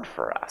hard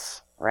for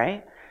us,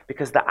 right?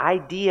 Because the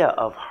idea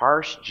of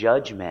harsh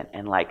judgment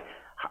and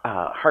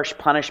harsh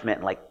punishment,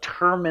 and like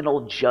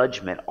terminal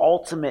judgment,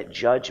 ultimate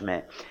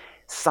judgment,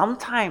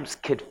 sometimes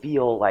could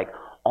feel like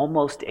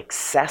almost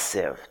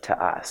excessive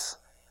to us,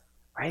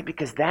 right?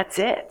 Because that's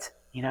it,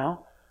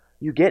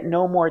 You get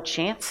no more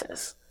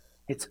chances.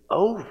 It's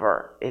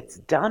over. It's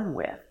done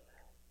with.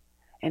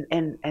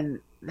 And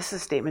this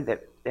is a statement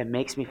that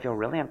makes me feel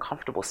really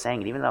uncomfortable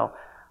saying it, even though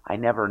I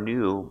never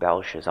knew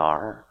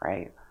Belshazzar,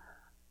 right?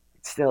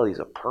 Still, he's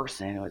a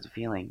person who has a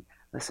feeling.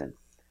 Listen,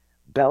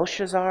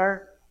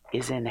 Belshazzar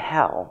is in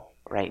hell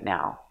right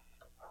now,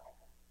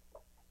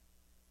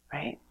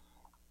 right?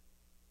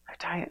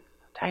 I'm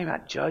talking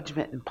about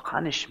judgment and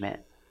punishment.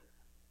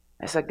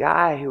 It's a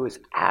guy who is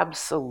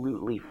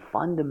absolutely,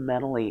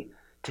 fundamentally,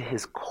 to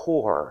his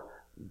core,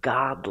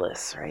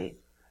 godless, right?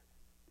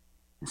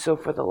 And so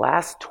for the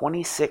last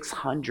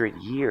 2,600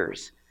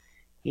 years,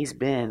 he's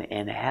been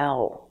in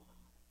hell.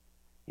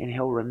 And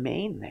he'll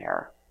remain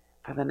there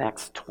for the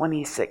next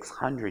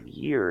 2,600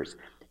 years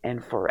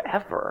and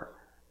forever.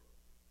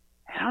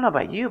 I don't know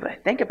about you, but I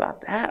think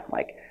about that.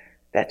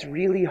 That's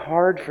really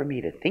hard for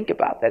me to think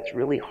about. That's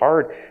really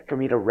hard for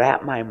me to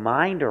wrap my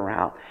mind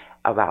around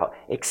about,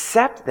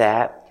 except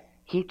that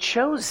he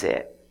chose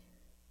it,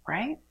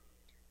 right?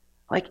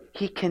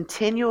 He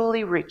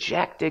continually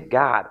rejected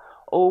God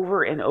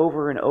over and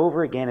over and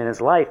over again in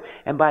his life.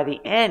 And by the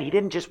end, he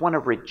didn't just want to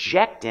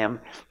reject him,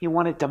 he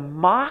wanted to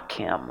mock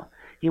him.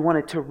 He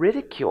wanted to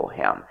ridicule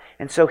him.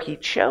 And so he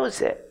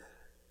chose it.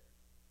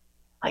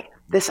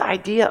 This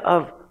idea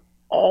of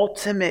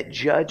ultimate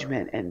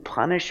judgment and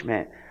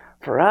punishment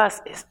for us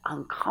is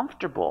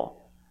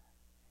uncomfortable.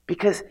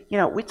 Because,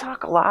 we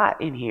talk a lot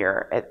in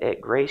here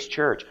at Grace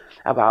Church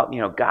about,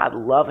 God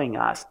loving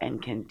us and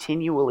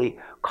continually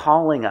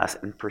calling us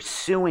and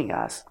pursuing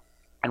us.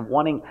 and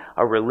wanting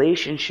a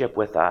relationship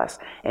with us.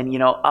 And,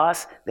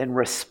 us then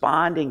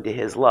responding to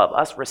his love,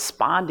 us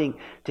responding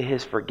to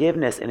his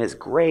forgiveness and his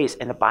grace.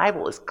 And the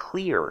Bible is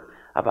clear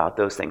about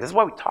those things. That's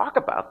why we talk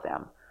about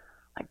them.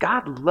 Like,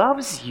 God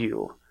loves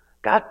you.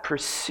 God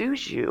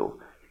pursues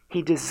you.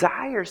 He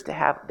desires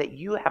that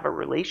you have a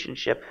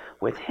relationship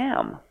with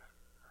him.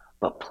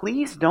 But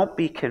please don't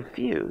be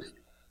confused.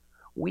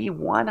 We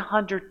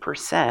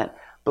 100%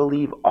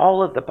 believe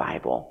all of the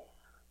Bible,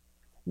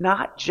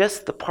 not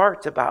just the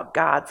parts about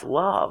God's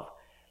love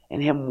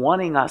and him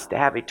wanting us to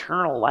have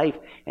eternal life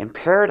in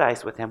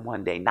paradise with him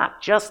one day.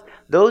 Not just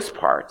those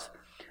parts,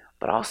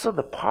 but also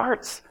the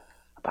parts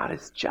about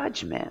his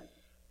judgment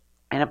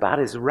and about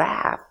his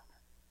wrath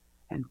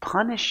and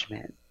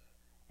punishment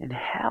and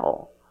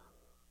hell.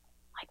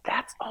 Like,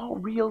 that's all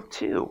real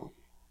too.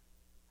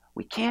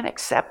 We can't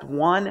accept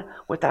one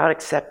without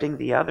accepting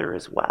the other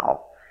as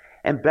well.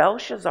 And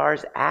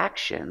Belshazzar's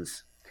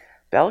actions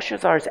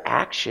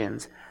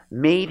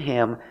made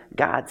him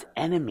God's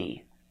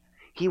enemy.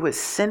 He was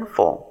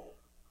sinful.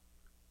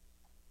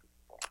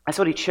 That's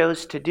what he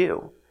chose to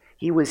do.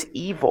 He was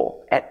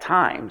evil at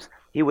times.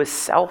 He was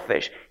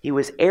selfish. He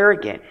was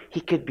arrogant. He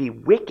could be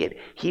wicked.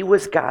 He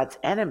was God's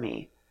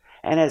enemy.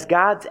 And as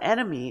God's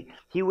enemy,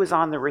 he was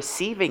on the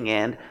receiving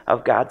end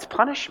of God's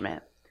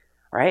punishment,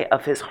 right?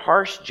 Of his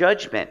harsh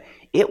judgment.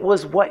 It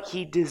was what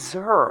he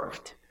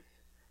deserved.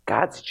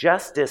 God's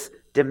justice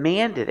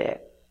demanded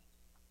it.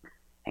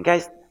 And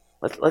guys,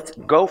 let's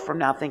go from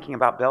now thinking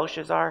about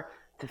Belshazzar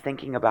to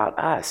thinking about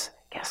us.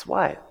 Guess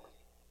what?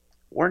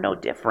 We're no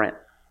different.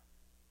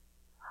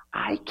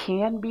 I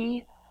can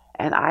be,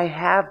 and I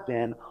have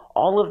been,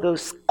 all of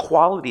those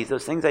qualities,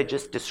 those things I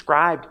just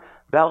described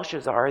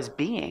Belshazzar as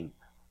being.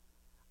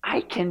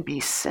 I can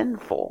be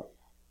sinful.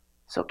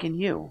 So can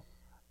you.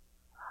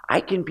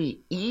 I can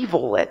be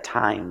evil at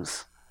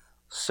times.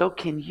 So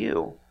can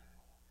you.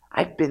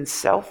 I've been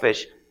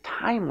selfish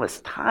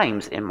timeless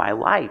times in my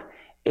life,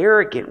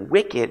 arrogant,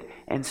 wicked,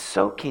 and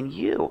so can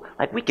you.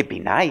 Like, we could be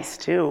nice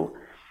too.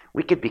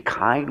 We could be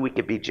kind, we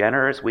could be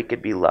generous, we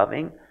could be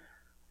loving.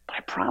 But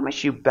I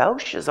promise you,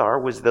 Belshazzar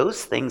was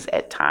those things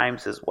at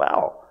times as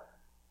well.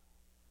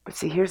 But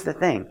see, here's the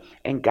thing.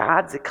 In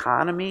God's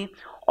economy,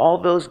 all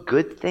those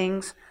good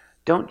things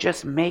don't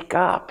just make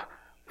up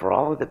for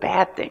all of the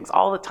bad things,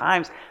 all the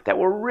times that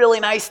we're really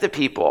nice to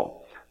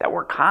people, that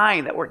we're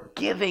kind, that we're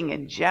giving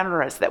and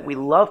generous, that we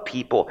love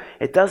people.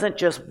 It doesn't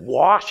just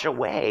wash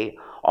away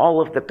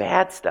all of the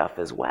bad stuff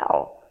as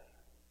well.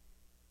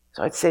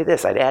 So I'd say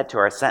this, I'd add to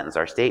our sentence,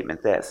 our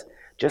statement this.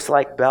 Just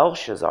like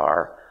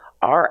Belshazzar,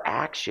 our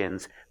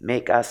actions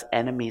make us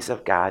enemies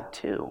of God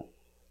too.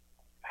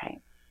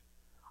 Right?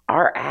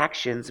 Our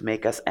actions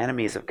make us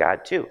enemies of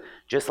God too.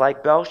 Just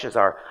like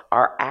Belshazzar,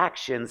 our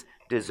actions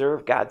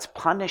deserve God's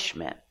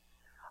punishment.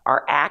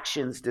 Our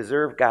actions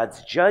deserve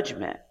God's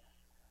judgment.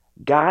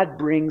 God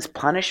brings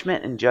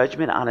punishment and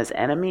judgment on his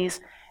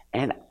enemies,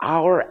 and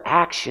our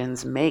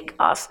actions make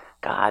us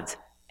God's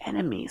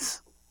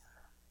enemies.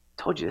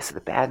 I told you this is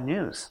the bad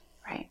news,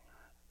 right?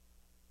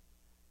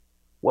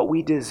 What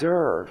we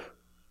deserve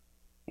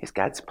is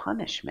God's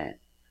punishment,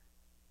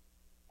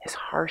 his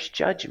harsh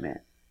judgment.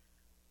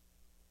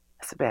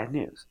 That's the bad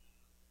news.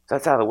 So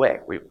that's out of the way.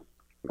 We're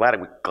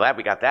glad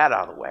we got that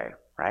out of the way,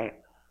 right?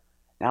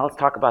 Now let's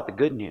talk about the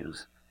good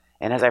news.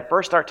 And as I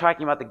first start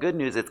talking about the good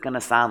news, it's going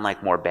to sound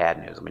like more bad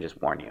news. Let me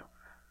just warn you.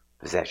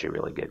 This is actually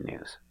really good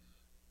news.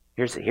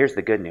 Here's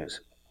the good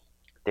news.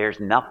 There's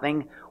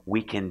nothing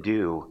we can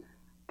do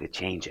to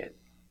change it.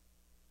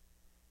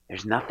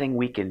 There's nothing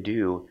we can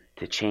do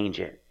to change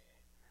it.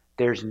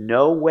 There's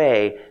no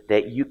way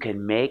that you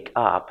can make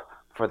up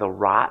for the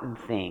rotten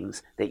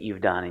things that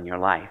you've done in your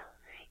life.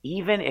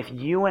 Even if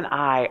you and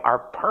I are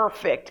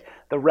perfect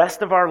the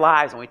rest of our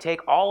lives, and we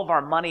take all of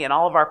our money and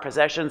all of our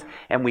possessions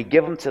and we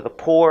give them to the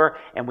poor,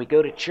 and we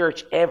go to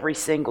church every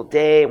single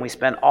day, and we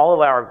spend all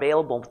of our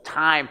available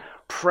time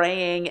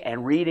praying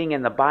and reading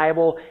in the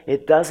Bible,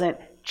 it doesn't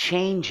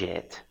change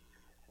it.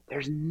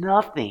 There's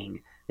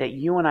nothing that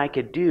you and I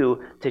could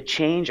do to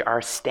change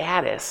our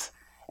status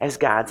as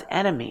God's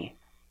enemy.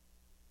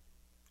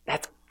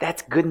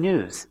 That's good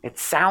news. It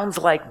sounds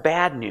like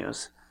bad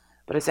news,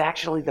 but it's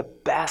actually the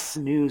best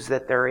news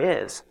that there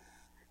is.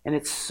 And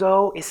it's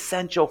so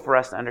essential for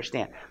us to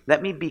understand.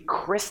 Let me be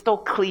crystal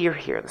clear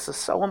here. This is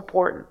so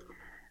important.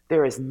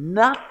 There is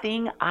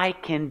nothing I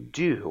can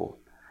do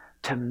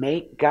to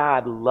make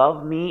God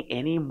love me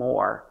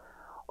anymore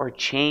or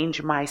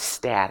change my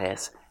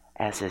status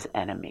as his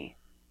enemy.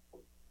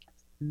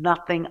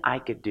 Nothing I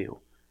could do.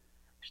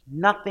 There's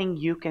nothing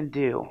you can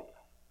do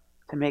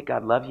to make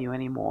God love you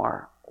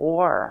anymore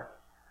or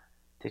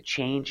to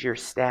change your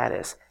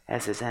status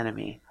as his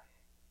enemy.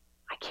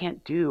 I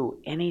can't do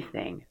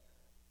anything,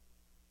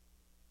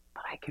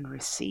 but I can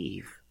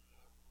receive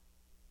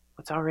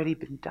what's already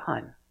been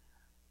done.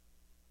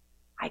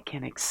 I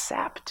can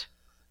accept.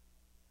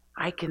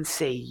 I can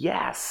say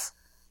yes,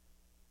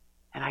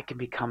 and I can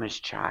become his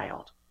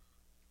child.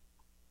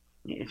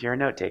 If you're a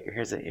note taker,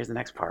 here's the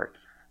next part.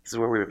 This is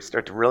where we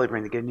start to really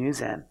bring the good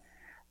news in.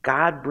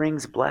 God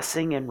brings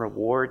blessing and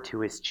reward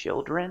to his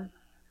children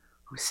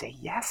who say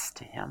yes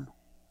to him.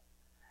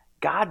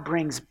 God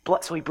brings,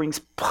 so he brings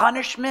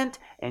punishment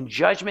and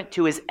judgment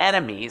to his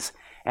enemies,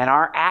 and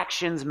our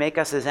actions make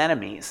us his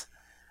enemies.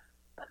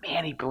 But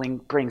man, he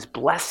brings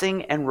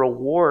blessing and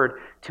reward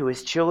to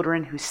his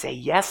children who say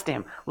yes to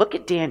him. Look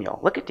at Daniel.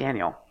 Look at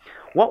Daniel.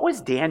 What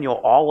was Daniel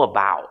all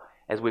about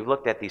as we've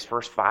looked at these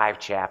first 5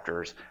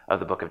 chapters of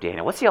the book of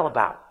Daniel? What's he all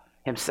about?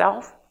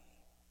 Himself?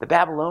 The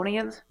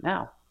Babylonians?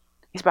 No.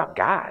 He's about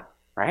God,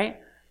 right?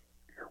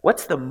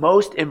 What's the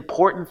most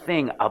important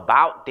thing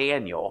about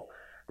Daniel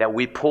that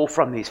we pull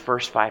from these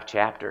first 5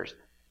 chapters?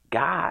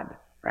 God,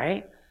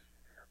 right?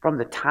 From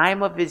the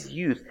time of his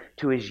youth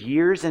to his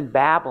years in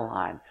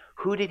Babylon,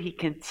 who did he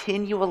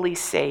continually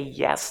say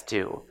yes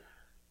to?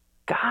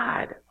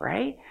 God,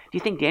 right? Do you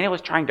think Daniel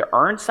was trying to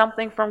earn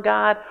something from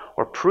God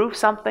or prove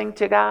something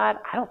to God?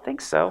 I don't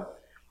think so.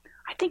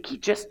 I think he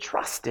just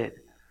trusted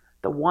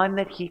the one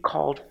that he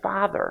called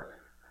Father.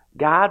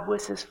 God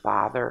was his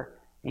father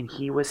and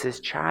he was his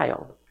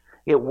child.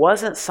 It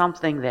wasn't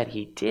something that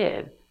he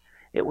did.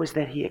 It was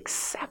that he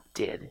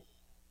accepted.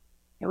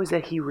 It was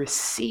that he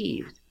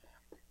received.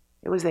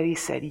 It was that he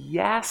said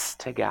yes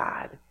to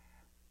God.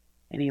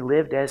 And he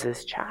lived as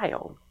his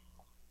child.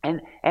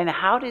 And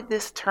how did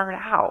this turn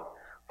out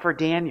for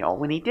Daniel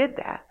when he did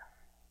that?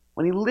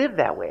 When he lived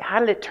that way, how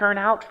did it turn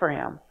out for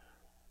him?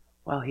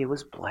 Well, he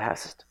was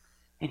blessed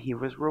and he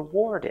was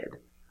rewarded.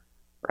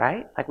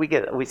 Right? Like we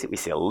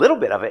see a little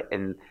bit of it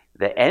in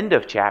the end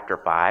of chapter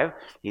 5.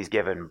 He's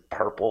given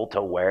purple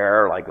to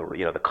wear, like,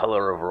 the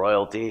color of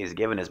royalty. He's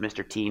given his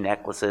Mr. T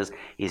necklaces.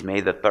 He's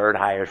made the 3rd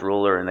highest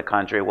ruler in the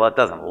country. Well, it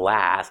doesn't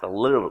last.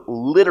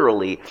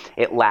 Literally,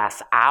 it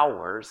lasts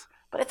hours.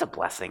 But it's a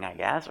blessing, I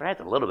guess, right?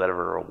 It's a little bit of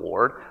a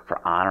reward for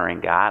honoring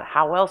God.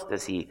 How else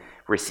does he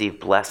receive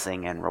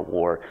blessing and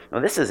reward? Well,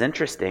 this is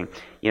interesting.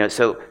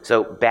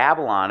 So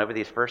Babylon, over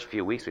these first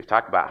few weeks, we've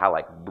talked about how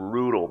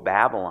brutal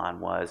Babylon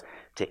was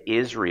to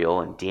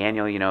Israel. And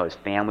Daniel, his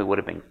family would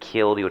have been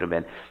killed. He would have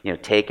been,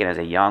 taken as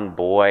a young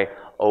boy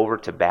over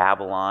to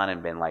Babylon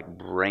and been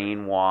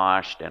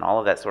brainwashed and all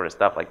of that sort of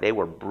stuff. They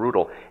were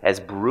brutal. As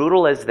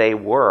brutal as they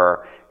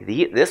were,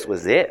 this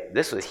was it.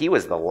 He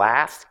was the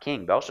last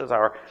king.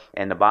 Belshazzar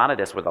and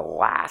Nabonidus were the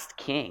last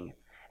king.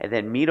 And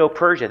then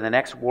Medo-Persia, the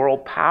next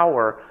world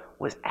power,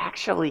 was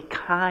actually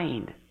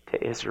kind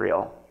to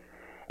Israel.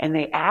 And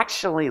they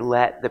actually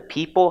let the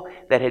people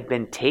that had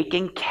been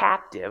taken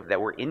captive, that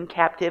were in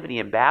captivity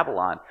in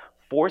Babylon,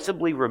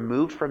 forcibly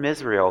removed from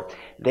Israel,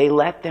 they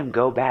let them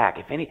go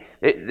back.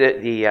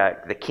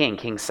 The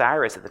King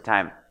Cyrus at the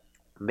time,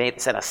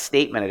 sent a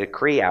statement, a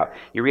decree out.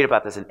 You read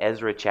about this in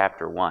Ezra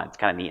chapter 1. It's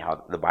kind of neat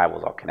how the Bible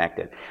is all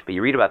connected. But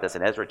you read about this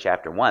in Ezra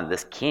chapter 1.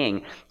 This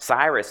king,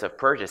 Cyrus of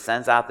Persia,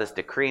 sends out this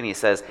decree and he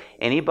says,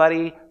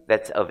 anybody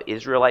that's of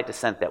Israelite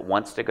descent that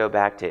wants to go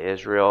back to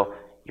Israel,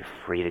 you're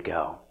free to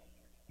go.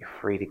 You're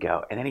free to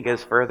go. And then he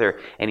goes further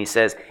and he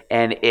says,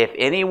 and if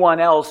anyone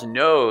else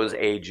knows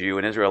a Jew,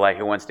 an Israelite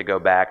who wants to go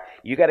back,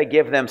 you got to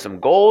give them some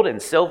gold and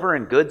silver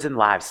and goods and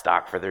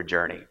livestock for their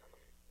journey.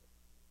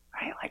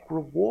 Right?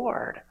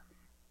 Reward,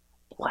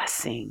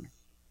 blessing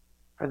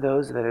for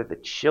those that are the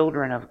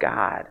children of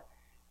God.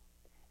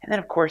 And then,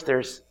 of course,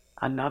 there's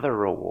another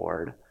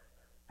reward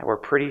that we're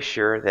pretty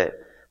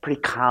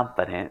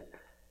confident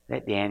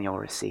that Daniel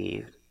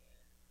received.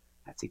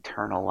 That's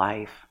eternal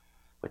life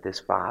with his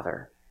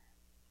Father.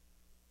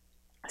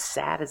 As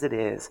sad as it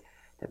is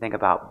to think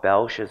about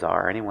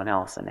Belshazzar or anyone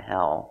else in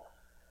hell,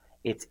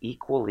 it's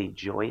equally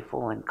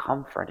joyful and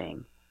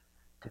comforting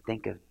to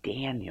think of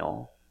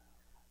Daniel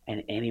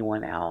and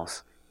anyone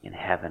else in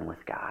heaven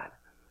with God.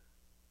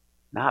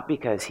 Not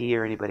because he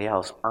or anybody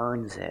else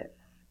earns it,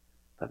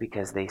 but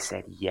because they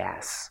said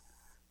yes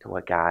to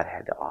what God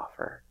had to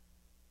offer.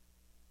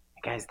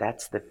 And guys,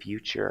 that's the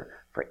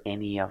future for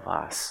any of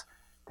us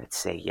that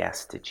say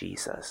yes to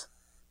Jesus.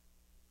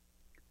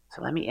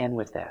 So let me end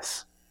with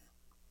this.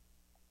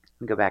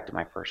 Let me go back to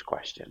my first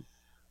question.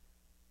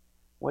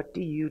 What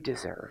do you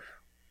deserve?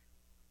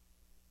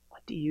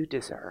 What do you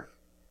deserve?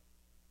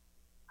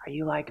 Are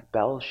you like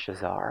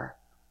Belshazzar?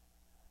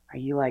 Are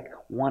you like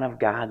one of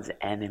God's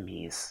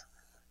enemies?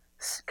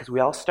 Because we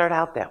all start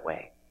out that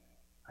way,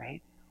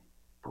 right?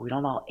 But we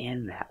don't all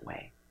end that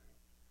way.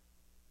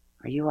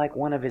 Are you like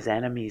one of his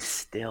enemies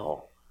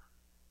still,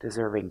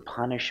 deserving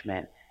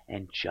punishment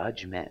and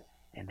judgment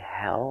and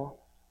hell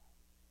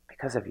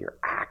because of your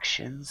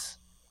actions?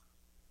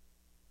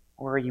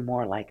 Or are you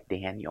more like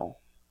Daniel,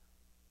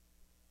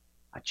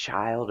 a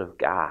child of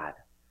God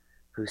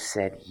who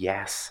said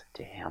yes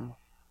to him,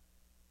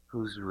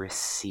 who's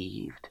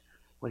received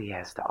what he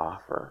has to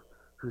offer,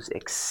 who's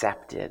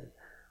accepted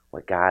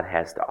what God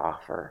has to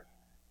offer,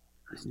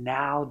 who's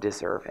now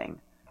deserving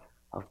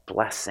of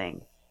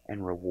blessing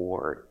and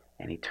reward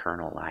and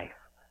eternal life?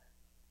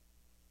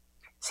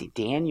 See,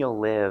 Daniel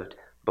lived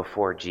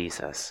before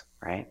Jesus,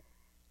 right?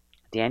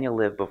 Daniel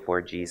lived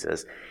before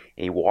Jesus.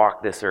 He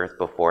walked this earth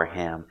before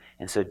him.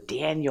 And so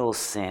Daniel's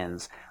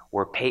sins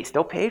were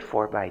still paid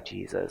for by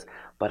Jesus,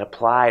 but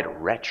applied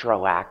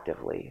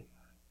retroactively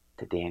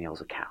to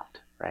Daniel's account,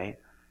 right?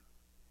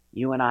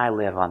 You and I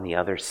live on the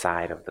other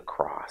side of the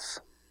cross.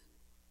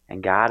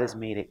 And God has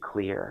made it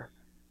clear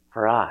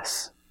for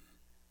us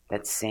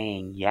that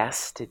saying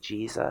yes to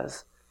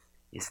Jesus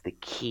is the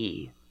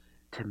key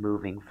to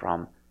moving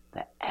from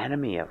the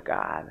enemy of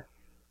God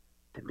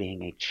to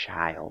being a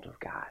child of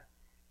God.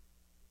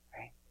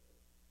 Right?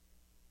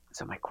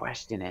 So my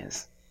question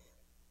is,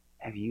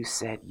 have you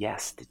said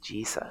yes to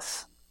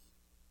Jesus?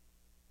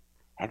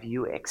 Have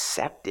you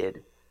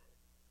accepted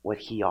what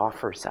he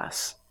offers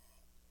us?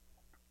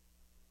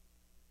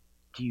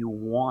 Do you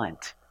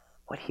want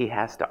what he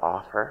has to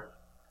offer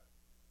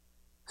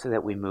so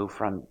that we move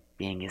from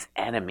being his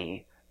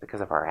enemy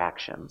because of our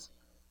actions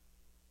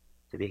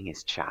to being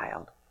his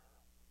child,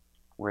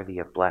 worthy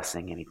of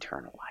blessing and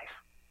eternal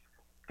life?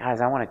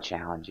 Guys, I want to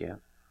challenge you.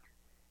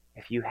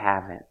 If you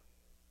haven't,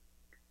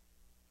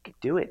 you can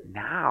do it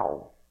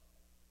now.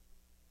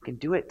 You can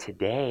do it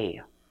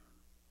today.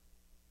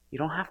 You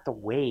don't have to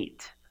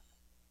wait.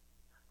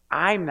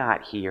 I'm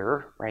not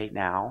here right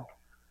now.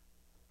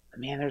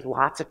 Man, there's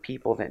lots of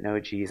people that know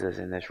Jesus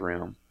in this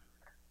room.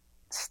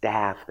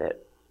 Staff that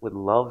would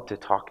love to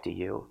talk to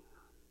you.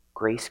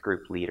 Grace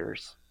group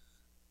leaders.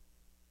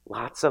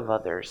 Lots of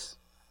others.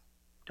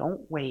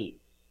 Don't wait.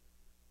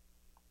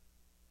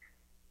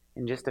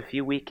 In just a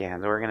few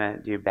weekends, we're going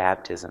to do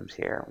baptisms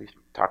here. We've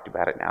talked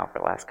about it now for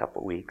the last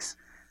couple of weeks.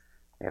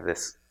 We have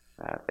this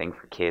thing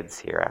for kids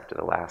here after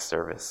the last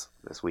service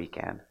this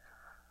weekend,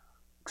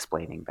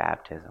 explaining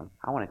baptism.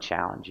 I want to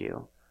challenge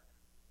you.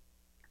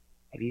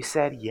 Have you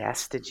said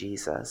yes to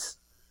Jesus?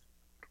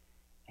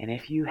 And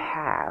if you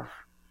have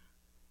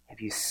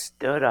you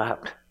stood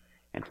up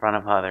in front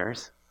of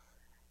others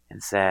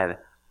and said,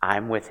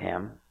 I'm with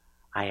him,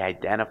 I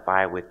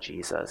identify with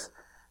Jesus,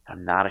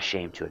 I'm not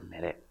ashamed to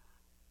admit it,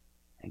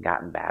 and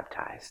gotten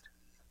baptized?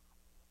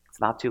 It's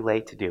not too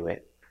late to do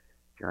it.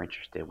 If you're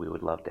interested, we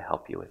would love to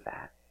help you with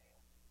that.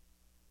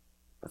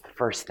 But the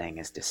first thing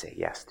is to say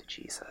yes to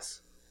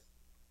Jesus.